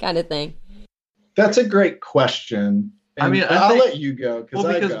done kind of thing. That's a great question. And I'll let you go.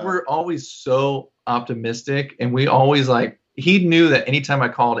 Because we're always so optimistic, and we always he knew that anytime I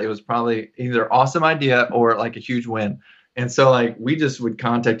called, it was probably either awesome idea or a huge win. And so we just would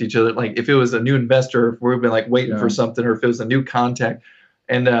contact each other. If it was a new investor, if we've been waiting for something, or if it was a new contact.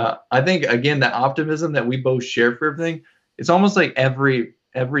 And I think, again, that optimism that we both share for everything, it's almost like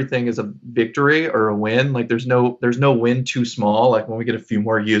everything is a victory or a win. There's no win too small. When we get a few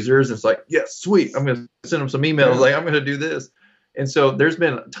more users, it's yes, sweet, I'm going to send them some emails. I'm going to do this. And so there's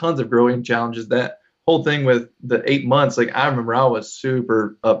been tons of growing challenges. That whole thing with the 8 months, I remember I was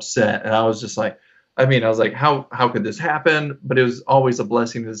super upset, and I was just I was how could this happen? But it was always a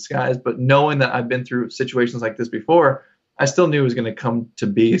blessing in disguise. But knowing that I've been through situations like this before, I still knew it was going to come to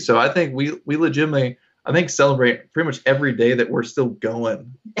be. So I think we legitimately, celebrate pretty much every day that we're still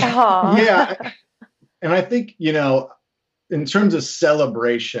going. Yeah. And I think, in terms of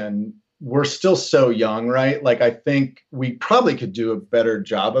celebration, we're still so young, right? I think we probably could do a better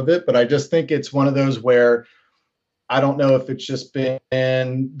job of it, but I just think it's one of those where I don't know if it's just been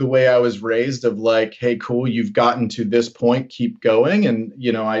the way I was raised of hey, cool, you've gotten to this point, keep going. And,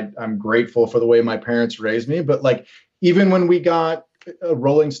 I'm grateful for the way my parents raised me. But even when we got a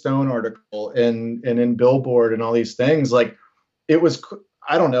Rolling Stone article and in Billboard and all these things, it was,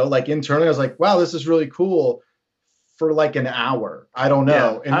 I don't know, internally, I was wow, this is really cool for an hour. I don't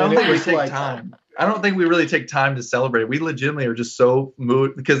know. Yeah, and then it was time. I don't think we really take time to celebrate. We legitimately are just so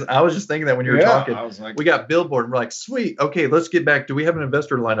moved, because I was just thinking that when you were talking, I was we got Billboard and we're sweet. Okay, let's get back. Do we have an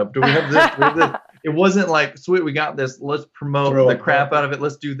investor lineup? Do we have this? Do we have this? It wasn't sweet, we got this. Let's promote the crap out of it.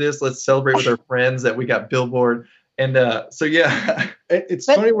 Let's do this. Let's celebrate with our friends that we got Billboard. And so, yeah. It's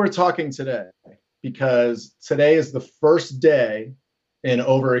funny we're talking today, because today is the first day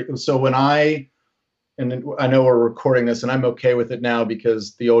so when and I know we're recording this and I'm okay with it now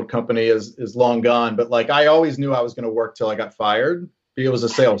because the old company is long gone. But I always knew I was going to work till I got fired. It was a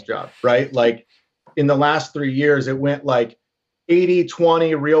sales job, right? In the last 3 years, it went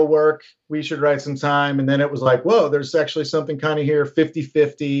 80-20 real work. We should write some time. And then it was whoa, there's actually something kind of here,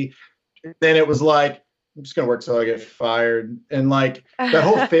 50-50. Then it was I'm just going to work till I get fired. And like that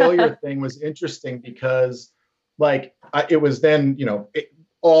whole failure thing was interesting because like it was then,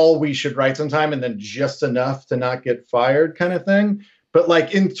 all we should write sometime and then just enough to not get fired kind of thing. But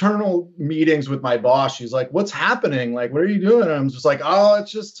like internal meetings with my boss, she's like, what's happening? Like, what are you doing? And I'm just like, oh,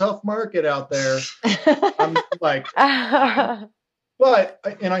 it's just tough market out there. I'm like, but,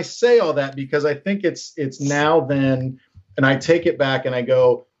 and I say all that because I think it's now then, and I take it back and I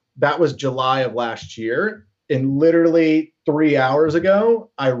go, that was July of last year. And literally 3 hours ago,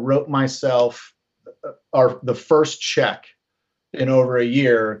 I wrote myself the first check in over a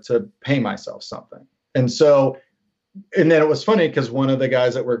year to pay myself something. And so, and then it was funny because one of the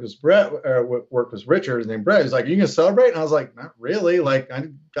guys that worked with Richard, his name Brett, he's like, "Are you gonna celebrate?" And I was like, "Not really. Like, I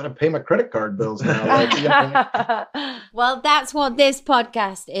gotta pay my credit card bills now." Like, Well, that's what this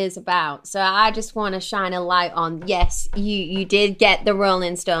podcast is about. So I just want to shine a light on. Yes, you did get the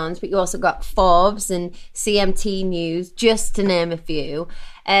Rolling Stones, but you also got Forbes and CMT News, just to name a few.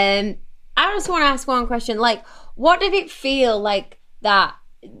 I just want to ask one question. Like, what did it feel like that?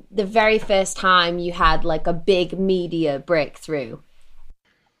 The very first time you had like a big media breakthrough?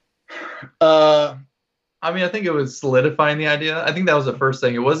 I mean, I think it was solidifying the idea. I think that was the first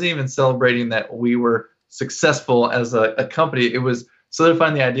thing. It wasn't even celebrating that we were successful as a company. It was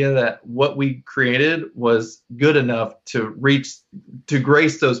solidifying the idea that what we created was good enough to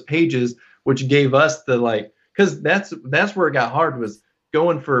grace those pages, which gave us the like, because that's where it got hard, was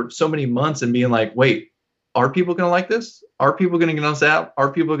going for so many months and being like, wait, are people going to like this? Are people going to get us out? Are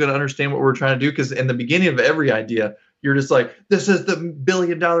people going to understand what we're trying to do? Because in the beginning of every idea, you're just like, this is the $1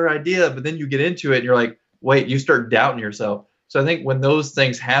 billion idea. But then you get into it and you're like, wait, you start doubting yourself. So I think when those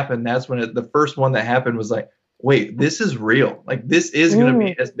things happen, that's when the first one that happened was like, wait, this is real. Like, this is going to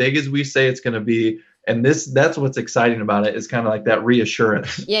be as big as we say it's going to be. And that's what's exciting about it, is kind of like that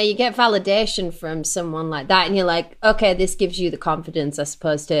reassurance. Yeah, you get validation from someone like that. And you're like, okay, this gives you the confidence, I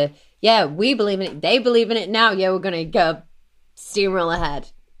suppose, to, yeah, we believe in it. They believe in it now. Yeah, we're going to go steamroll ahead.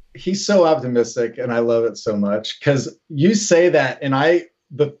 He's so optimistic, and I love it so much because you say that. And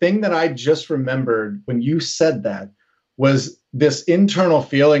the thing that I just remembered when you said that was this internal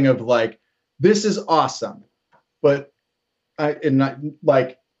feeling of like, this is awesome. But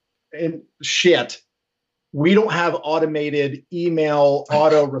shit, we don't have automated email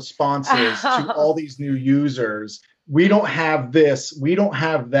auto responses to all these new users. We don't have this. We don't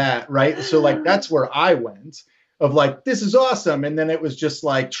have that. Right. So like, that's where I went of like, this is awesome. And then it was just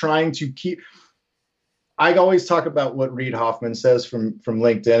like trying to I always talk about what Reid Hoffman says from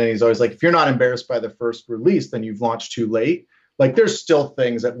LinkedIn. And he's always like, if you're not embarrassed by the first release, then you've launched too late. Like, there's still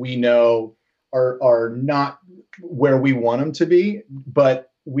things that we know are not where we want them to be,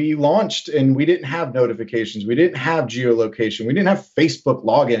 but we launched and we didn't have notifications. We didn't have geolocation. We didn't have Facebook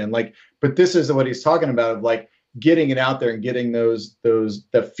login. And like, but this is what he's talking about, of like getting it out there and getting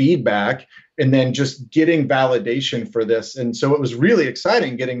the feedback and then just getting validation for this. And so it was really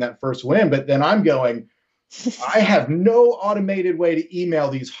exciting getting that first win. But then I'm going, I have no automated way to email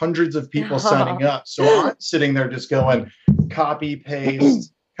these hundreds of people signing up. So I'm sitting there just going copy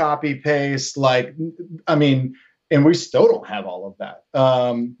paste. Like, I mean, and we still don't have all of that.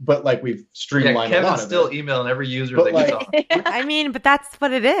 But like, we've streamlined a lot of it. Kevin's still emailing every user that gets on. I mean, but that's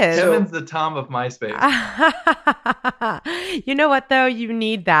what it is. Kevin's the Tom of MySpace. You know what though? You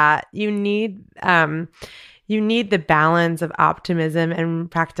need that. You need the balance of optimism and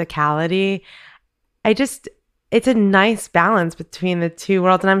practicality. It's a nice balance between the two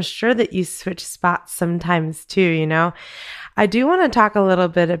worlds. And I'm sure that you switch spots sometimes too, you know? I do want to talk a little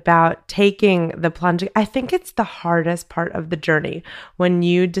bit about taking the plunge. I think it's the hardest part of the journey when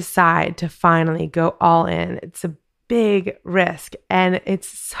you decide to finally go all in. It's a big risk and it's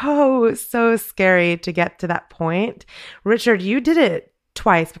so, so scary to get to that point. Richard, you did it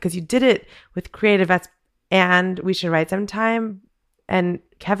twice because you did it with Creative Vets and We Should Write Sometime. And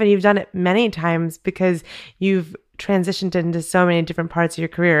Kevin, you've done it many times because you've transitioned into so many different parts of your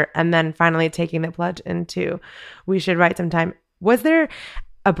career and then finally taking the plunge into We Should Write Sometime. Was there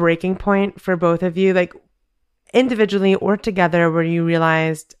a breaking point for both of you, like individually or together, where you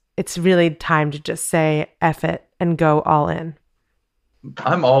realized it's really time to just say F it and go all in?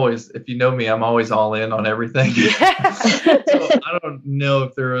 I'm always, if you know me, I'm always all in on everything. So I don't know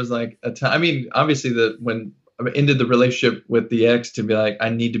if there was like a time. I mean, obviously when I ended the relationship with the ex to be like, I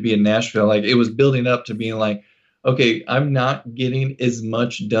need to be in Nashville. Like, it was building up to being like, okay, I'm not getting as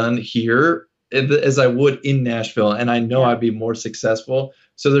much done here as I would in Nashville. And I know I'd be more successful.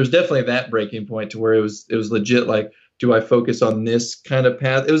 So there's definitely that breaking point to where it was legit. Like, do I focus on this kind of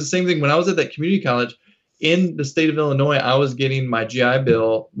path? It was the same thing when I was at that community college. in the state of Illinois, I was getting my GI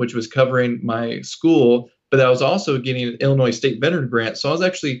Bill, which was covering my school, but I was also getting an Illinois State Veteran Grant. So I was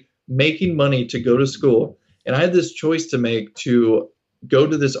actually making money to go to school. And I had this choice to make to go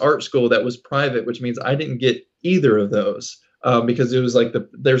to this art school that was private, which means I didn't get either of those because it was like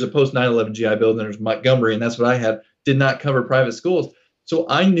there's a post 9/11 GI Bill and there's Montgomery, and that's what I had, did not cover private schools. So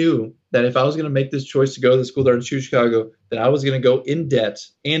I knew that if I was going to make this choice to go to the school there in Chicago, that I was going to go in debt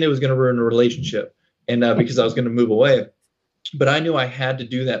and it was going to ruin a relationship. And because I was going to move away. But I knew I had to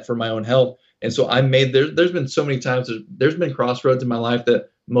do that for my own health. And so I made, there's been so many times, there's been crossroads in my life that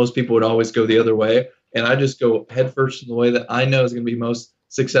most people would always go the other way. And I just go headfirst in the way that I know is going to be most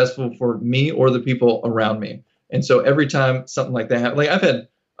successful for me or the people around me. And so every time something like that happens, like I've had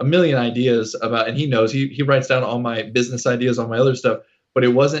a million ideas about, and he knows, he writes down all my business ideas, all my other stuff. But it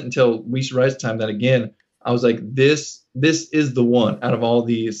wasn't until We Should Rise time that again, I was like, this is the one out of all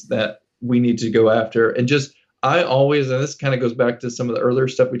these that we need to go after. And just, I always, and this kind of goes back to some of the earlier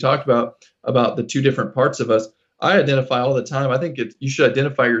stuff we talked about the two different parts of us. I identify all the time. I think you should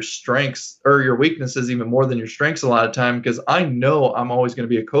identify your strengths or your weaknesses even more than your strengths a lot of time, because I know I'm always going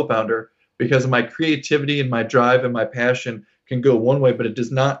to be a co-founder because my creativity and my drive and my passion can go one way, but it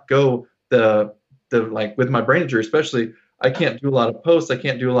does not go the like with my brain injury, especially. I can't do a lot of posts. I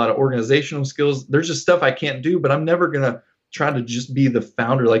can't do a lot of organizational skills. There's just stuff I can't do, but I'm never going to try to just be the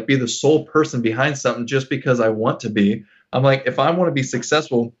founder, like be the sole person behind something just because I want to be. I'm like, if I want to be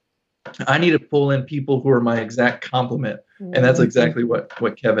successful, I need to pull in people who are my exact complement. And that's exactly what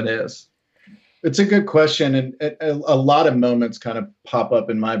Kevin is. It's a good question. And a lot of moments kind of pop up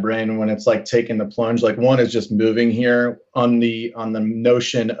in my brain when it's like taking the plunge. Like one is just moving here on the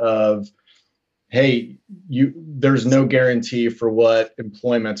notion of, hey, there's no guarantee for what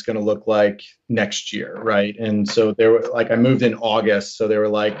employment's going to look like next year, right? And so they were like, I moved in August, so they were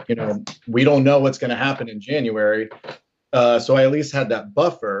like, we don't know what's going to happen in January. So I at least had that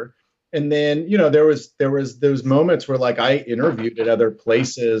buffer. And then, there was those moments where like I interviewed at other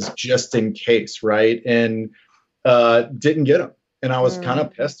places just in case, right? And didn't get them. And I was kind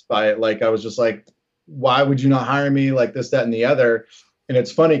of pissed by it. Like I was just like, why would you not hire me? Like this, that, and the other. And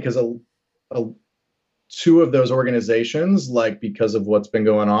it's funny because two of those organizations, like because of what's been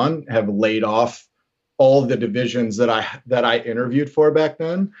going on, have laid off all the divisions that I interviewed for back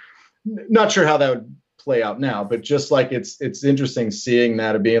then. Not sure how that would play out now, but just like it's interesting seeing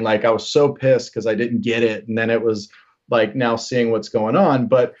that, of being like I was so pissed because I didn't get it, and then it was like now seeing what's going on.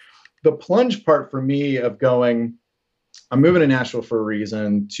 But the plunge part for me of going, I'm moving to Nashville for a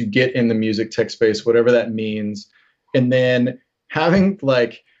reason, to get in the music tech space, whatever that means, and then having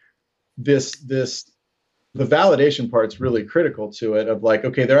like this the validation part's really critical to it, of like,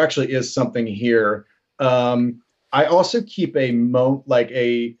 okay, there actually is something here. I also keep and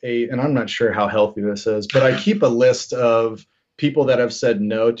I'm not sure how healthy this is, but I keep a list of people that have said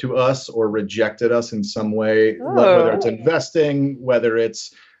no to us or rejected us in some way, whether it's investing, whether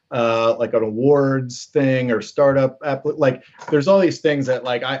it's like an awards thing or startup app. Like there's all these things that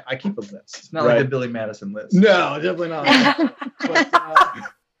like I keep a list. It's not like the Billy Madison list. No, definitely not. But,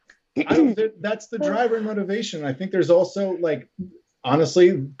 that's the driver and motivation. I think there's also like,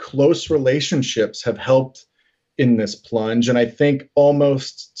 honestly, close relationships have helped in this plunge. And I think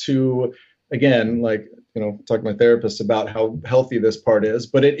almost to, again, like, talk to my therapist about how healthy this part is,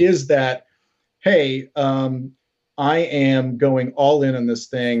 but it is that, hey, I am going all in on this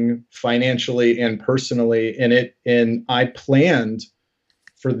thing financially and personally and I planned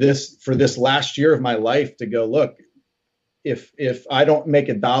for this last year of my life to go, look, if I don't make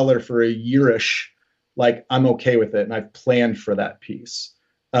 $1 for a year-ish, like I'm okay with it. And I've planned for that piece.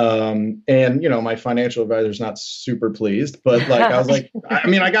 And my financial advisor's not super pleased, but like, I was like,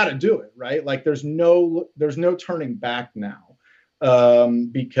 I got to do it. Right. Like there's no turning back now.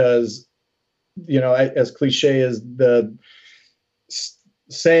 Because, as cliche as the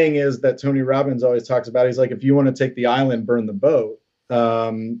saying is that Tony Robbins always talks about, he's like, if you want to take the island, burn the boat.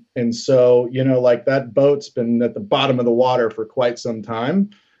 And so, like that boat's been at the bottom of the water for quite some time.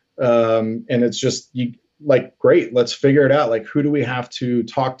 And it's just great, let's figure it out. Like, who do we have to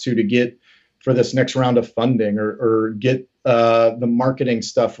talk to get for this next round of funding or get the marketing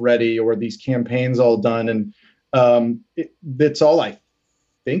stuff ready or these campaigns all done? And that's all I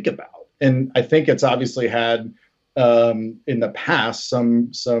think about. And I think it's obviously had in the past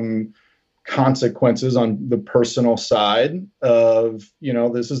some consequences on the personal side of,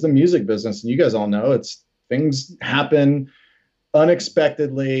 this is the music business. And you guys all know things happen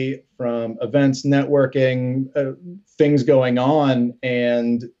unexpectedly from events, networking, things going on.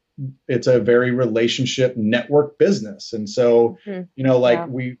 And it's a very relationship network business. And so,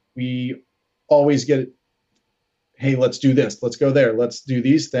 we always get hey, let's do this, let's go there, let's do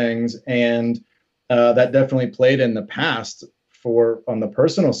these things. And that definitely played in the past on the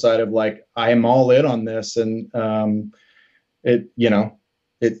personal side of like, I am all in on this. And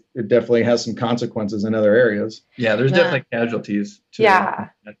it definitely has some consequences in other areas. Yeah, there's definitely casualties too. Yeah.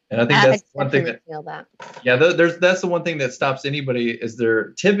 And I think that's one thing that feel that. Yeah, that's the one thing that stops anybody is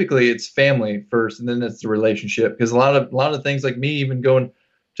typically it's family first and then it's the relationship. Because a lot of things like me even going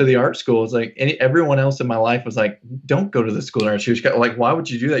to the art school is like everyone else in my life was like, don't go to the school of art. She was like, why would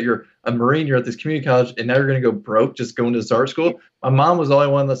you do that? You're a Marine, you're at this community college, and now you're going to go broke just going to this art school. My mom was the only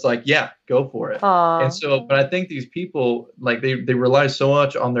one that's like, yeah, go for it. Aww. And so, but I think these people, like they rely so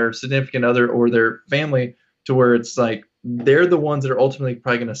much on their significant other or their family to where it's like, they're the ones that are ultimately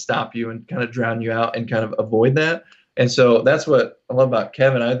probably going to stop you and kind of drown you out and kind of avoid that. And so that's what I love about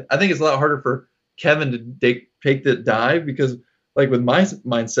Kevin. I think it's a lot harder for Kevin to take the dive because like with my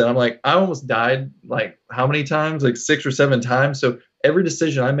mindset, I'm like, I almost died like how many times? Like 6 or 7 times. So every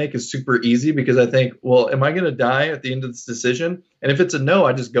decision I make is super easy because I think, well, am I going to die at the end of this decision? And if it's a no,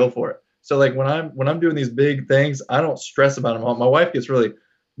 I just go for it. So like when I'm doing these big things, I don't stress about them. My wife gets really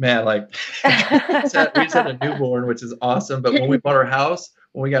mad. Like we just had a newborn, which is awesome. But when we bought our house,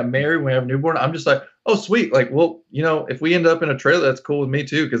 when we got married, when we have a newborn, I'm just like, oh, sweet. Like, well, if we end up in a trailer, that's cool with me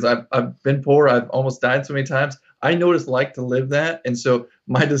too. Cause I've been poor. I've almost died so many times. I know what it's like to live that. And so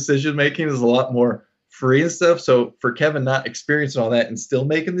my decision making is a lot more free and stuff. So for Kevin not experiencing all that and still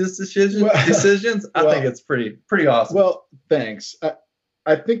making these decisions, I think it's pretty awesome. Well, thanks.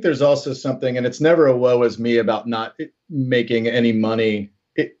 I think there's also something, and it's never a woe is me about not making any money.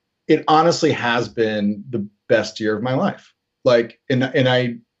 It honestly has been the best year of my life. Like, and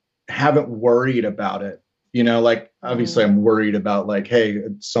I haven't worried about it. Like obviously I'm worried about like, hey,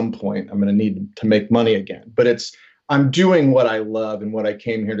 at some point I'm going to need to make money again, but I'm doing what I love and what I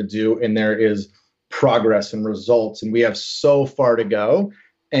came here to do. And there is progress and results and we have so far to go.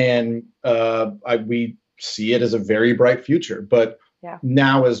 And we see it as a very bright future, but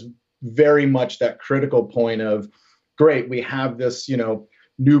now is very much that critical point of great. We have this,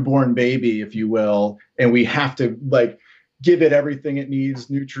 newborn baby, if you will, and we have to like give it everything it needs,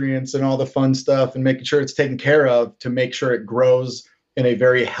 nutrients and all the fun stuff, and making sure it's taken care of to make sure it grows in a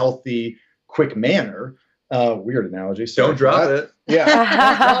very healthy, quick manner. Weird analogy. Don't drop it.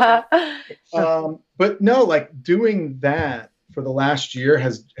 Yeah. But no, like doing that for the last year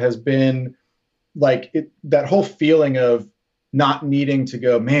has been like that whole feeling of not needing to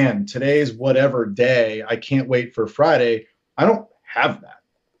go, man, today's whatever day. I can't wait for Friday. I don't have that.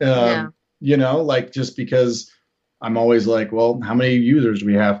 Like just because I'm always like, well, how many users do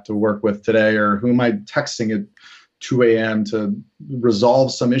we have to work with today? Or who am I texting at 2 a.m. to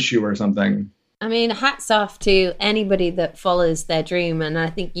resolve some issue or something? I mein, hats off to anybody that follows their dream. And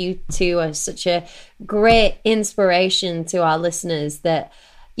I think you two are such a great inspiration to our listeners that,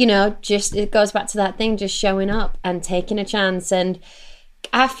 just it goes back to that thing, just showing up and taking a chance. And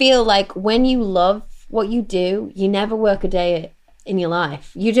I feel like when you love what you do, you never work a day in your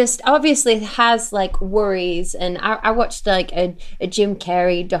life. You just obviously has like worries. And I watched like a Jim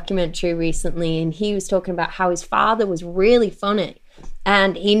Carrey documentary recently, and he was talking about how his father was really funny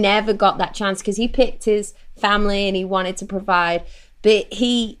and he never got that chance because he picked his family and he wanted to provide, but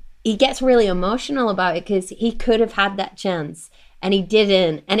he gets really emotional about it because he could have had that chance and he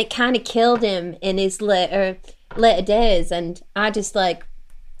didn't, and it kind of killed him in his later days. And I just like,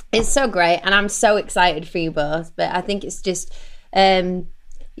 it's so great, and I'm so excited for you both. But I think it's just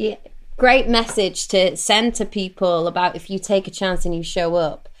great message to send to people about if you take a chance and you show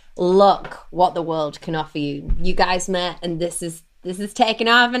up, look what the world can offer you. You guys met, and this is taking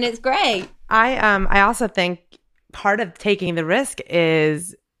off, and it's great. I also think part of taking the risk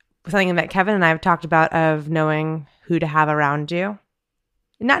is something that Kevin and I have talked about, of knowing who to have around you.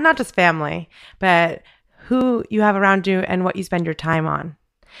 Not just family, but who you have around you and what you spend your time on,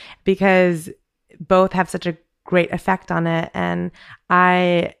 because both have such a great effect on it. And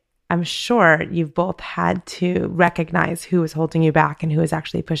I'm sure you've both had to recognize who is holding you back and who is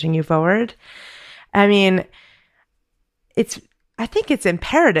actually pushing you forward. I mean, I think it's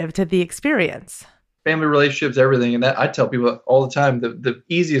imperative to the experience. Family relationships, everything. And that I tell people all the time, the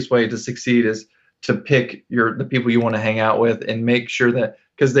easiest way to succeed is to pick the people you want to hang out with and make sure that,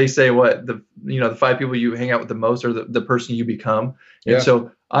 because they say the 5 people you hang out with the most are the person you become. Yeah. And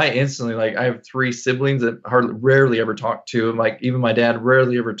so I instantly, like, I have 3 siblings that rarely ever talk to, and like even my dad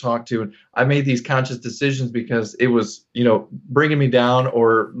rarely ever talked to. And I made these conscious decisions because it was, bringing me down,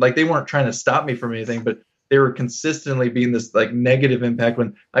 or like they weren't trying to stop me from anything, but they were consistently being this like negative impact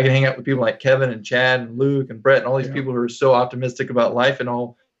when I could hang out with people like Kevin and Chad and Luke and Brett and all these people who are so optimistic about life and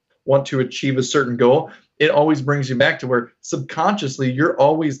all want to achieve a certain goal, it always brings you back to where subconsciously you're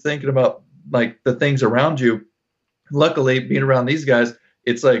always thinking about like the things around you. Luckily, being around these guys,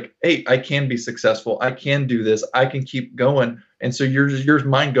 it's like, hey, I can be successful. I can do this. I can keep going. And so your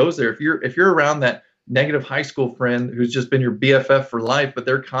mind goes there. If you're around that negative high school friend who's just been your BFF for life, but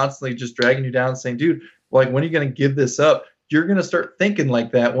they're constantly just dragging you down saying, dude, like, when are you going to give this up? You're going to start thinking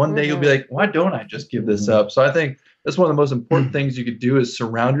like that. One day you'll be like, why don't I just give this up? So I think that's one of the most important things you could do is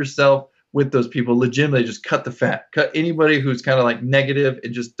surround yourself with those people. Legitimately just cut the fat, cut anybody who's kind of like negative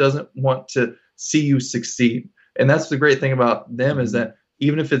and just doesn't want to see you succeed. And that's the great thing about them is that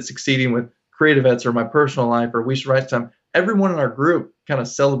even if it's succeeding with Creative Vets or my personal life or We Should Write Time, everyone in our group kind of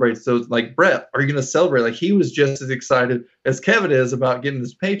celebrates those. Like, Brett, are you going to celebrate? Like, he was just as excited as Kevin is about getting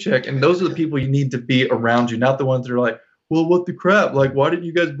this paycheck. And those are the people you need to be around you, not the ones that are like, well, what the crap? Like, why didn't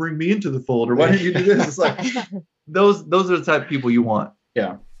you guys bring me into the fold? Or why didn't you do this? It's like, those are the type of people you want.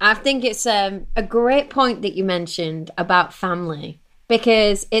 Yeah. I think it's a great point that you mentioned about family,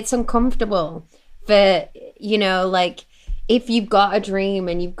 because it's uncomfortable for, like, if you've got a dream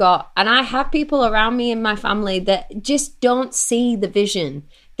and I have people around me in my family that just don't see the vision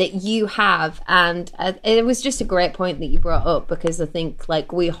that you have. And it was just a great point that you brought up, because I think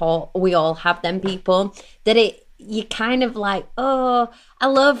like we all have them people that you kind of like, oh, I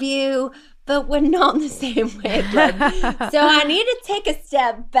love you, but we're not in the same wavelength. So I need to take a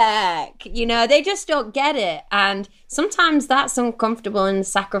step back. They just don't get it. And sometimes that's uncomfortable, and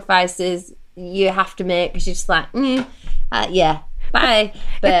sacrifices you have to make, because you're just like, yeah, bye.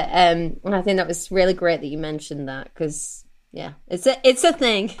 But I think that was really great that you mentioned that, because yeah, it's a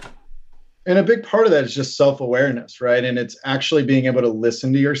thing. And a big part of that is just self-awareness, right? And it's actually being able to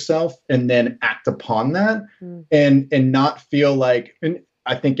listen to yourself and then act upon that, and not feel like, and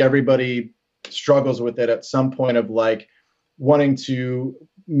I think everybody struggles with it at some point of like wanting to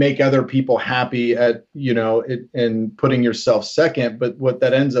make other people happy at, and putting yourself second. But what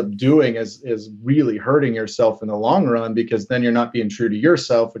that ends up doing is really hurting yourself in the long run, because then you're not being true to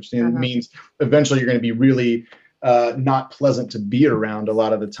yourself, which means eventually you're going to be really not pleasant to be around a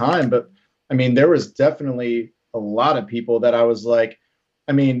lot of the time. But I mean, there was definitely a lot of people that I was like,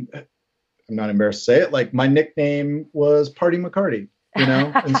 I mean, I'm not embarrassed to say it, like my nickname was Party McCarty,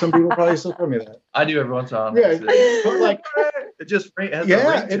 and some people probably still call me that. I do every once in a while. Yeah, but like it just has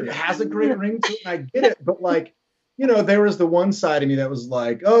has a great ring to it, and I get it. But like, there was the one side of me that was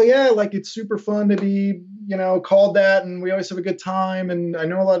like, oh yeah, like it's super fun to be, called that, and we always have a good time. And I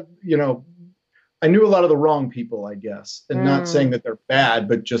know I knew a lot of the wrong people, I guess, and not saying that they're bad,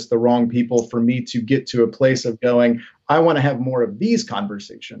 but just the wrong people for me to get to a place of going, I want to have more of these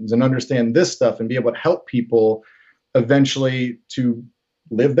conversations and understand this stuff and be able to help people eventually to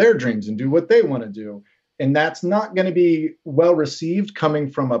live their dreams and do what they want to do. And that's not going to be well received coming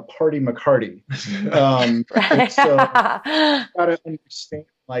from a Party McCarty. So gotta understand,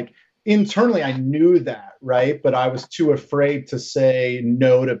 like, internally, I knew that, right? But I was too afraid to say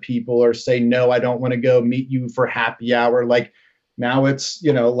no to people or say, no, I don't want to go meet you for happy hour. Like now it's,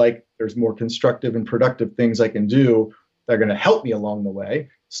 like there's more constructive and productive things I can do that are going to help me along the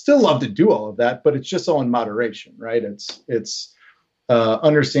way. Still love to do all of that, but it's just all in moderation, right? It's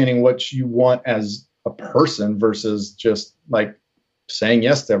understanding what you want as a person versus just like saying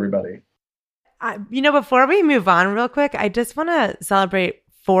yes to everybody. Before we move on real quick, I just want to celebrate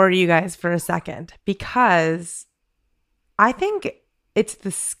for you guys for a second, because I think it's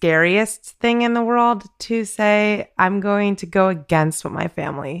the scariest thing in the world to say, I'm going to go against what my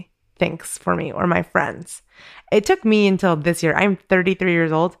family thinks for me or my friends. It took me until this year. I'm 33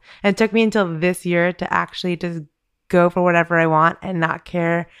 years old, and it took me until this year to actually just go for whatever I want and not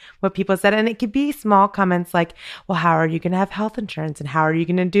care what people said. And it could be small comments like, well, how are you going to have health insurance? And how are you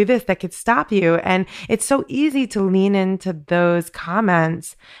going to do this? That could stop you. And it's so easy to lean into those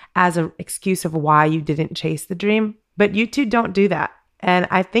comments as an excuse of why you didn't chase the dream. But you two don't do that. And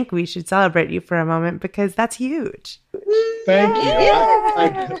I think we should celebrate you for a moment, because that's huge. Thank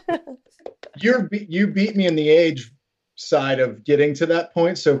you. You beat me in the age side of getting to that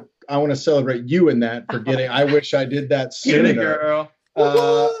point. So I want to celebrate you in that for getting. I wish I did that sooner. Girl.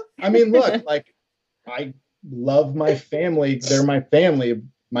 I mean, look, like I love my family. They're my family.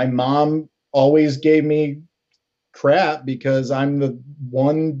 My mom always gave me crap because I'm the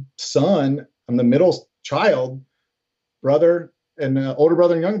one son. I'm the middle child. Brother and older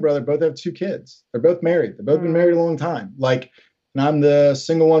brother and younger brother both have 2 kids. They're both married. They've both been married a long time. Like, and I'm the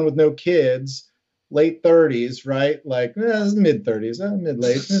single one with no kids. Late 30s, right? Like mid 30s,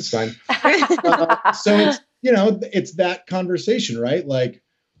 mid-late, it's fine. So it's, it's that conversation, right? Like,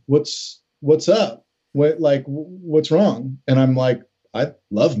 what's up? What's wrong? And I'm like, I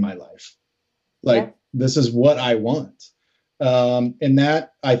love my life. Like, this is what I want. And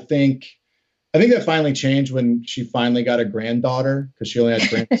that, I think that finally changed when she finally got a granddaughter, because she only had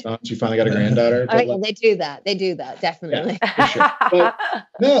grandsons. She finally got a granddaughter. Oh, yeah, they do that. They do that, definitely. Yeah, for sure. But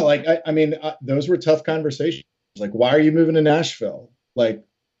no, like, I mean, those were tough conversations. Like, why are you moving to Nashville? Like,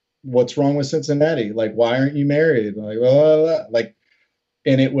 what's wrong with Cincinnati? Like, why aren't you married? Like, blah, blah, blah. Like,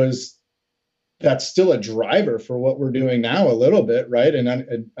 and that's still a driver for what we're doing now a little bit, right?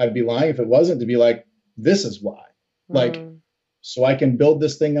 And I'd be lying if it wasn't, to be like, this is why. Like, so I can build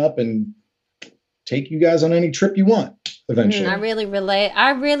this thing up and take you guys on any trip you want eventually. I really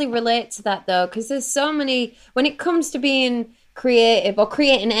relate to that, though, because there's so many, when it comes to being creative or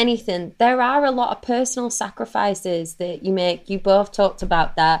creating anything, there are a lot of personal sacrifices that you make. You both talked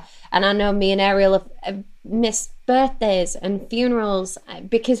about that, and I know me and Ariel have missed birthdays and funerals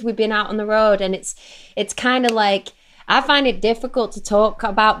because we've been out on the road, and it's kind of like, I find it difficult to talk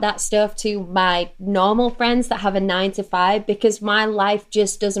about that stuff to my normal friends that have a 9-to-5, because my life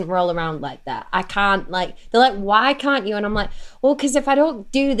just doesn't roll around like that. I can't, like, they're like, why can't you? And I'm like, well, because if I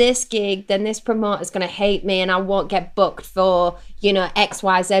don't do this gig, then this promoter's going to hate me and I won't get booked for,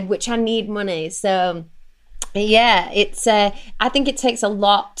 XYZ, which I need money. So yeah, it's, I think it takes a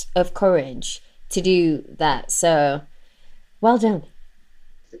lot of courage to do that. So well done.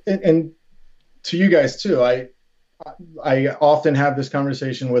 And to you guys too, I often have this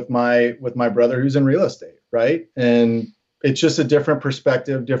conversation with my brother who's in real estate, right? And it's just a different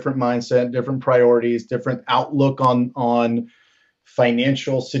perspective, different mindset, different priorities, different outlook on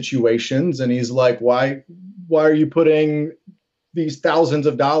financial situations. And he's like, why are you putting these thousands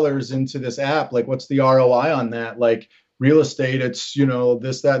of dollars into this app? Like, what's the ROI on that? Like, real estate, it's,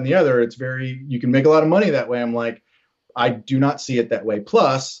 this, that, and the other. It's you can make a lot of money that way. I'm like, I do not see it that way.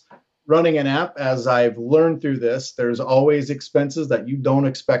 Plus, running an app, as I've learned through this, there's always expenses that you don't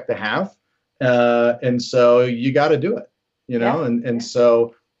expect to have. And so you got to do it, and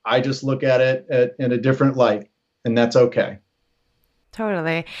so I just look at it in a different light, and that's okay.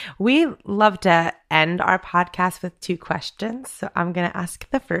 Totally. We love to end our podcast with 2 questions. So I'm going to ask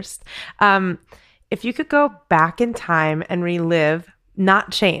the first. If you could go back in time and relive,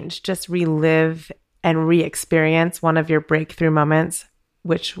 not change, just relive and re-experience one of your breakthrough moments,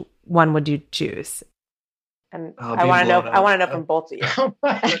 which one would you choose? And I want to know from both of you. Oh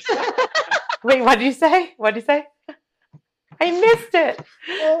my God. Wait, what did you say? I missed it.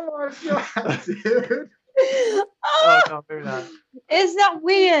 Oh my God, dude. Oh no, maybe not. Is that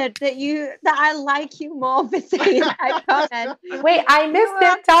weird that I like you more for saying that comment? Wait, I missed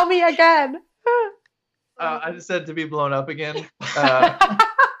it. Tell me again. I just said to be blown up again. This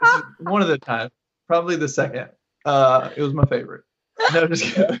is one of the times, probably the second. It was my favorite. No, just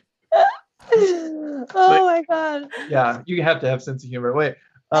kidding. My God. Yeah, you have to have sense of humor. Wait,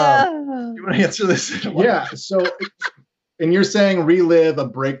 you want to answer this? Yeah. So, and you're saying relive a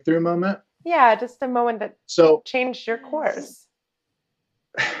breakthrough moment? Yeah, just a moment that changed your course.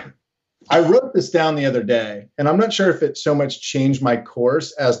 I wrote this down the other day, and I'm not sure if it so much changed my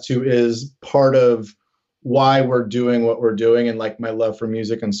course as to is part of why we're doing what we're doing, and like my love for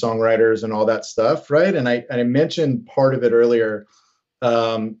music and songwriters and all that stuff, right? And I mentioned part of it earlier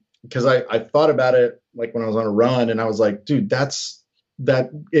because I thought about it like when I was on a run, and I was like, dude,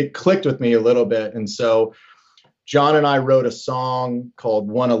 it clicked with me a little bit. And so John and I wrote a song called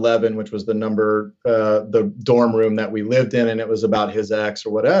 111, which was the number, the dorm room that we lived in, and it was about his ex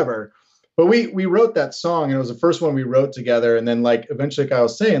or whatever. But we wrote that song, and it was the first one we wrote together. And then like eventually, like I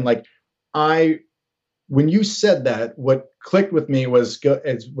was saying, like when you said that, what clicked with me was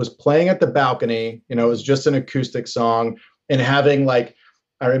playing at the balcony. It was just an acoustic song, and having like,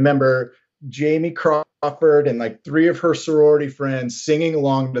 I remember Jamie Crawford and like 3 of her sorority friends singing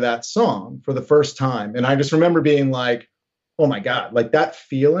along to that song for the first time. And I just remember being like, oh my God, like that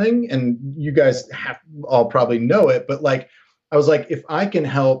feeling. And you guys all probably know it, but like, I was like, if I can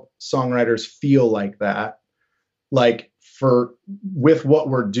help songwriters feel like that, like with what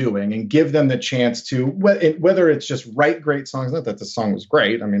we're doing, and give them the chance to, whether it's just write great songs, not that the song was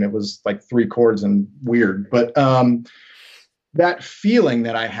great. I mean, it was like 3 chords and weird, but that feeling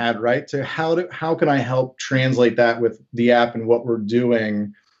that I had, right, to how can I help translate that with the app and what we're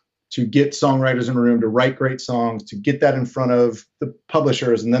doing to get songwriters in a room to write great songs, to get that in front of the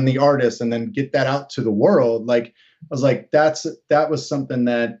publishers and then the artists, and then get that out to the world. Like, I was like, that was something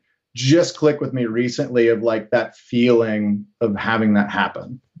that just clicked with me recently, of like that feeling of having that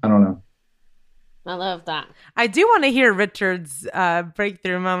happen. I don't know. I love that. I do want to hear Richard's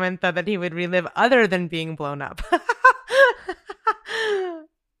breakthrough moment, though, that he would relive other than being blown up.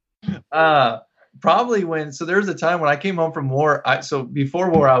 probably so there was a time when I came home from war. So before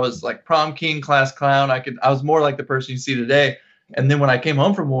war, I was like prom king, class clown. I was more like the person you see today. And then when I came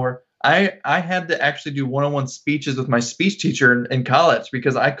home from war, I had to actually do one-on-one speeches with my speech teacher in college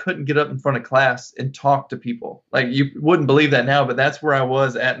because I couldn't get up in front of class and talk to people. Like, you wouldn't believe that now, but that's where I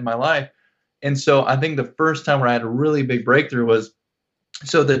was at in my life. And so I think the first time where I had a really big breakthrough was,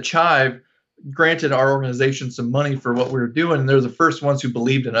 so the Chive granted our organization some money for what we were doing. And they're the first ones who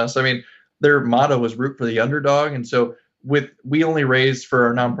believed in us. I mean, their motto was root for the underdog. And so we only raised for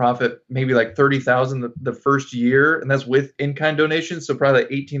our nonprofit maybe like $30,000 the first year, and that's with in-kind donations, so probably like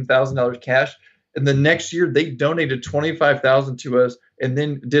 $18,000 cash. And the next year they donated $25,000 to us, and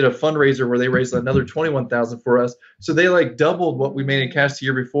then did a fundraiser where they raised another $21,000 for us. So they like doubled what we made in cash the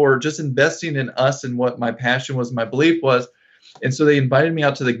year before, just investing in us and what my passion was, my belief was. And so they invited me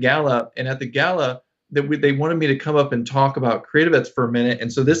out to the gala, and at the gala they wanted me to come up and talk about Creative Vets for a minute.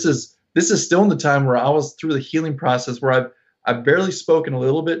 And so this is still in the time where I was through the healing process where I've barely spoken a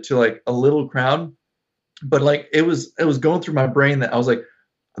little bit to like a little crowd, but like it was going through my brain that I was like,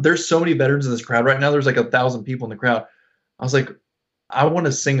 there's so many veterans in this crowd right now. There's like 1,000 people in the crowd. I was like, I want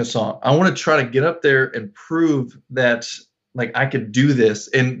to sing a song. I want to try to get up there and prove that like I could do this.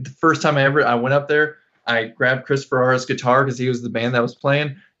 And the first time I went up there, I grabbed Chris Ferrara's guitar because he was the band that was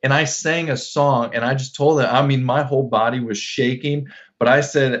playing, and I sang a song, and I just told him, I mean, my whole body was shaking. But I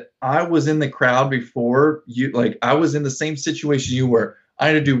said, I was in the crowd before you, like I was in the same situation you were. I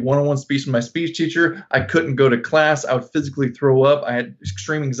had to do one-on-one speech with my speech teacher. I couldn't go to class. I would physically throw up. I had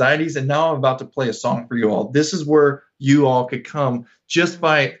extreme anxieties. And now I'm about to play a song for you all. This is where you all could come just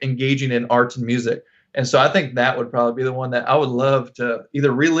by engaging in arts and music. And so I think that would probably be the one that I would love to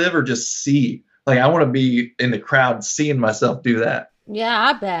either relive or just see. Like, I want to be in the crowd seeing myself do that. Yeah,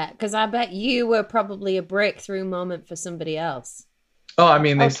 I bet. Because I bet you were probably a breakthrough moment for somebody else. Oh, I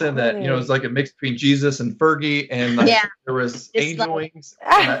mean, they said that, it was like a mix between Jesus and Fergie, and like, there was angel wings. For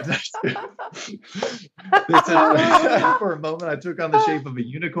a moment, I took on the shape of a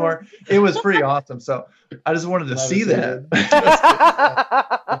unicorn. It was pretty awesome. So I just wanted to see that.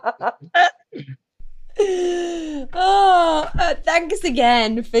 Thanks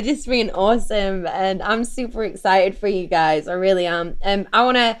again for just being awesome. And I'm super excited for you guys. I really am. I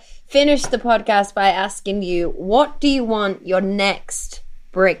want to finish the podcast by asking you, what do you want your next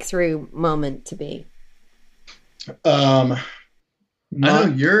breakthrough moment to be? I know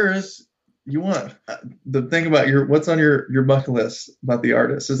yours. You want the thing about what's on your bucket list about the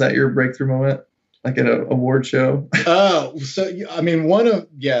artist? Is that your breakthrough moment, like at an award show? Oh, so I mean,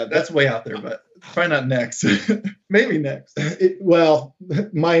 that's way out there, but probably not next. Maybe next. Well,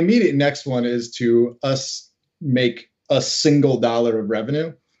 my immediate next one is to us make a single dollar of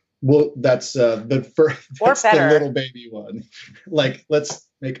revenue. Well, that's the little baby one. Like, let's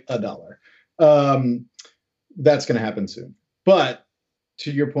make $1. That's going to happen soon. But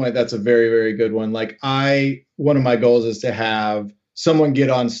to your point, that's a very, very good one. Like, one of my goals is to have someone get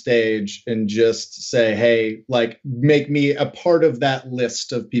on stage and just say, hey, like, make me a part of that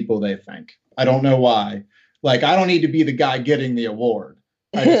list of people they thank. I don't know why. Like, I don't need to be the guy getting the award.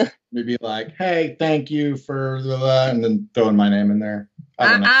 I just need to be like, hey, thank you for and then throwing my name in there.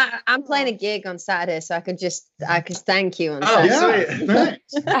 I'm playing a gig on Saturday, so I could thank you on Saturday. Yeah,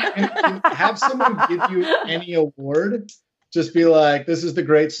 thanks. and have someone give you any award. Just be like, this is the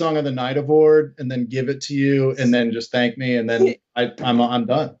Great Song of the Night award, and then give it to you, and then just thank me, and then I'm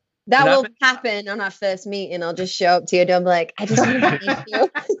done. That will happen on our first meeting. I'll just show up to you and I'm like, I just want to thank you.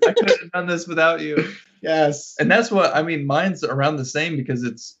 I could have done this without you. Yes. And that's what, I mean, mine's around the same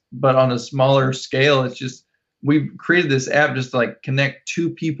because but on a smaller scale, it's just, we've created this app just to like connect 2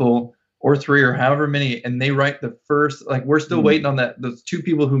 people or 3 or however many, and they write the first, like, we're still waiting on those 2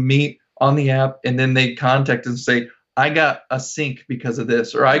 people who meet on the app, and then they contact and say, I got a sync because of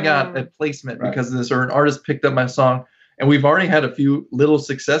this, or I got a placement because of this, or an artist picked up my song. And we've already had a few little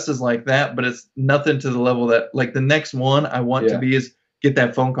successes like that, but it's nothing to the level that, like, the next one I want to be is get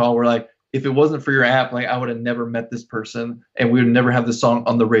that phone call where, like, if it wasn't for your app, like, I would have never met this person, and we would never have this song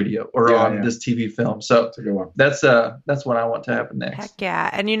on the radio or on this TV film. So that's a good one. That's what I want to happen next. Heck yeah.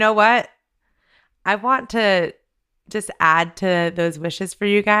 And you know what? I want to just add to those wishes for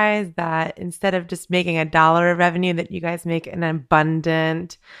you guys that instead of just making $1 of revenue, that you guys make an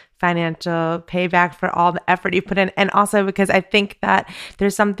abundant financial payback for all the effort you put in. And also because I think that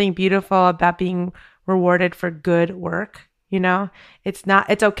there's something beautiful about being rewarded for good work. You know, it's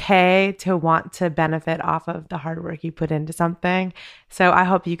okay to want to benefit off of the hard work you put into something. So I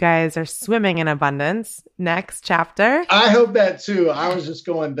hope you guys are swimming in abundance next chapter. I hope that too. I was just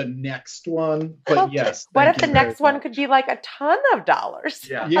going the next one, but yes. What if the next one could be like a ton of dollars?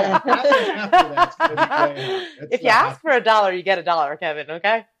 Yeah. If you ask for $1, you get $1, Kevin.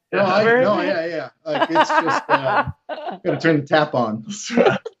 Okay. Yeah. Like, it's just gotta turn the tap on.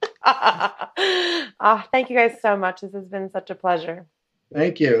 Thank you guys so much. This has been such a pleasure.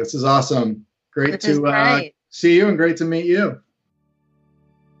 Thank you. This is awesome. Great to see you and great to meet you.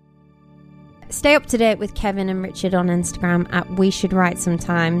 Stay up to date with Kevin and Richard on Instagram at We Should Write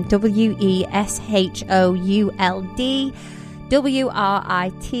Sometime. WESHOULD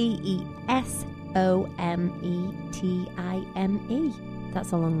WRITESOMETIME.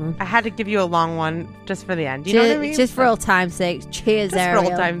 That's a long one. I had to give you a long one just for the end. You know what I mean? Just for old time's sake. Cheers, just Ariel. for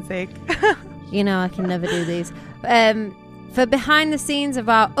old time's sake. You know I can never do these. For behind the scenes of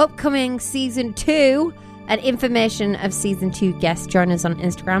our upcoming season 2 and information of season 2 guests, join us on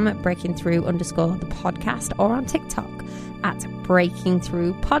Instagram at breakingthrough_the podcast or on TikTok at Breaking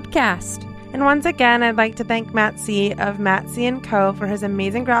Through Podcast. And once again, I'd like to thank Matt C. of Matt C & Co. for his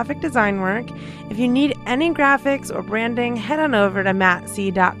amazing graphic design work. If you need any graphics or branding, head on over to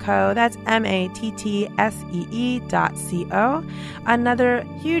mattsee.co. That's MATTSEE.co. Another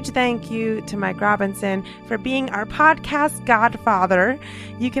huge thank you to Mike Robinson for being our podcast godfather.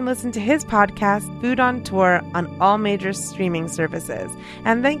 You can listen to his podcast, Food on Tour, on all major streaming services.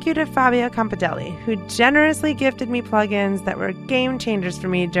 And thank you to Fabio Campodelli, who generously gifted me plugins that were game changers for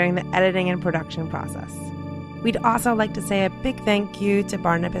me during the editing and production process. We'd also like to say a big thank you to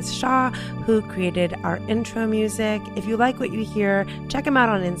Barnabas Shaw, who created our intro music. If you like what you hear, check him out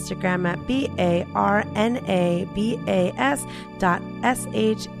on Instagram at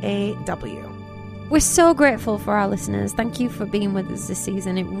BARNABAS.SHAW. We're so grateful for our listeners. Thank you for being with us this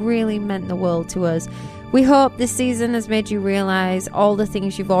season. It really meant the world to us. We hope this season has made you realize all the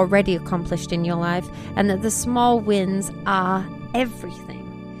things you've already accomplished in your life and that the small wins are everything.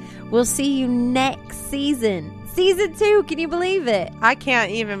 We'll see you next season. Season 2, can you believe it? I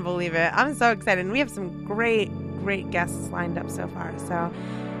can't even believe it. I'm so excited. And we have some great guests lined up so far. So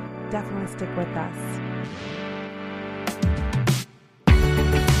definitely stick with us.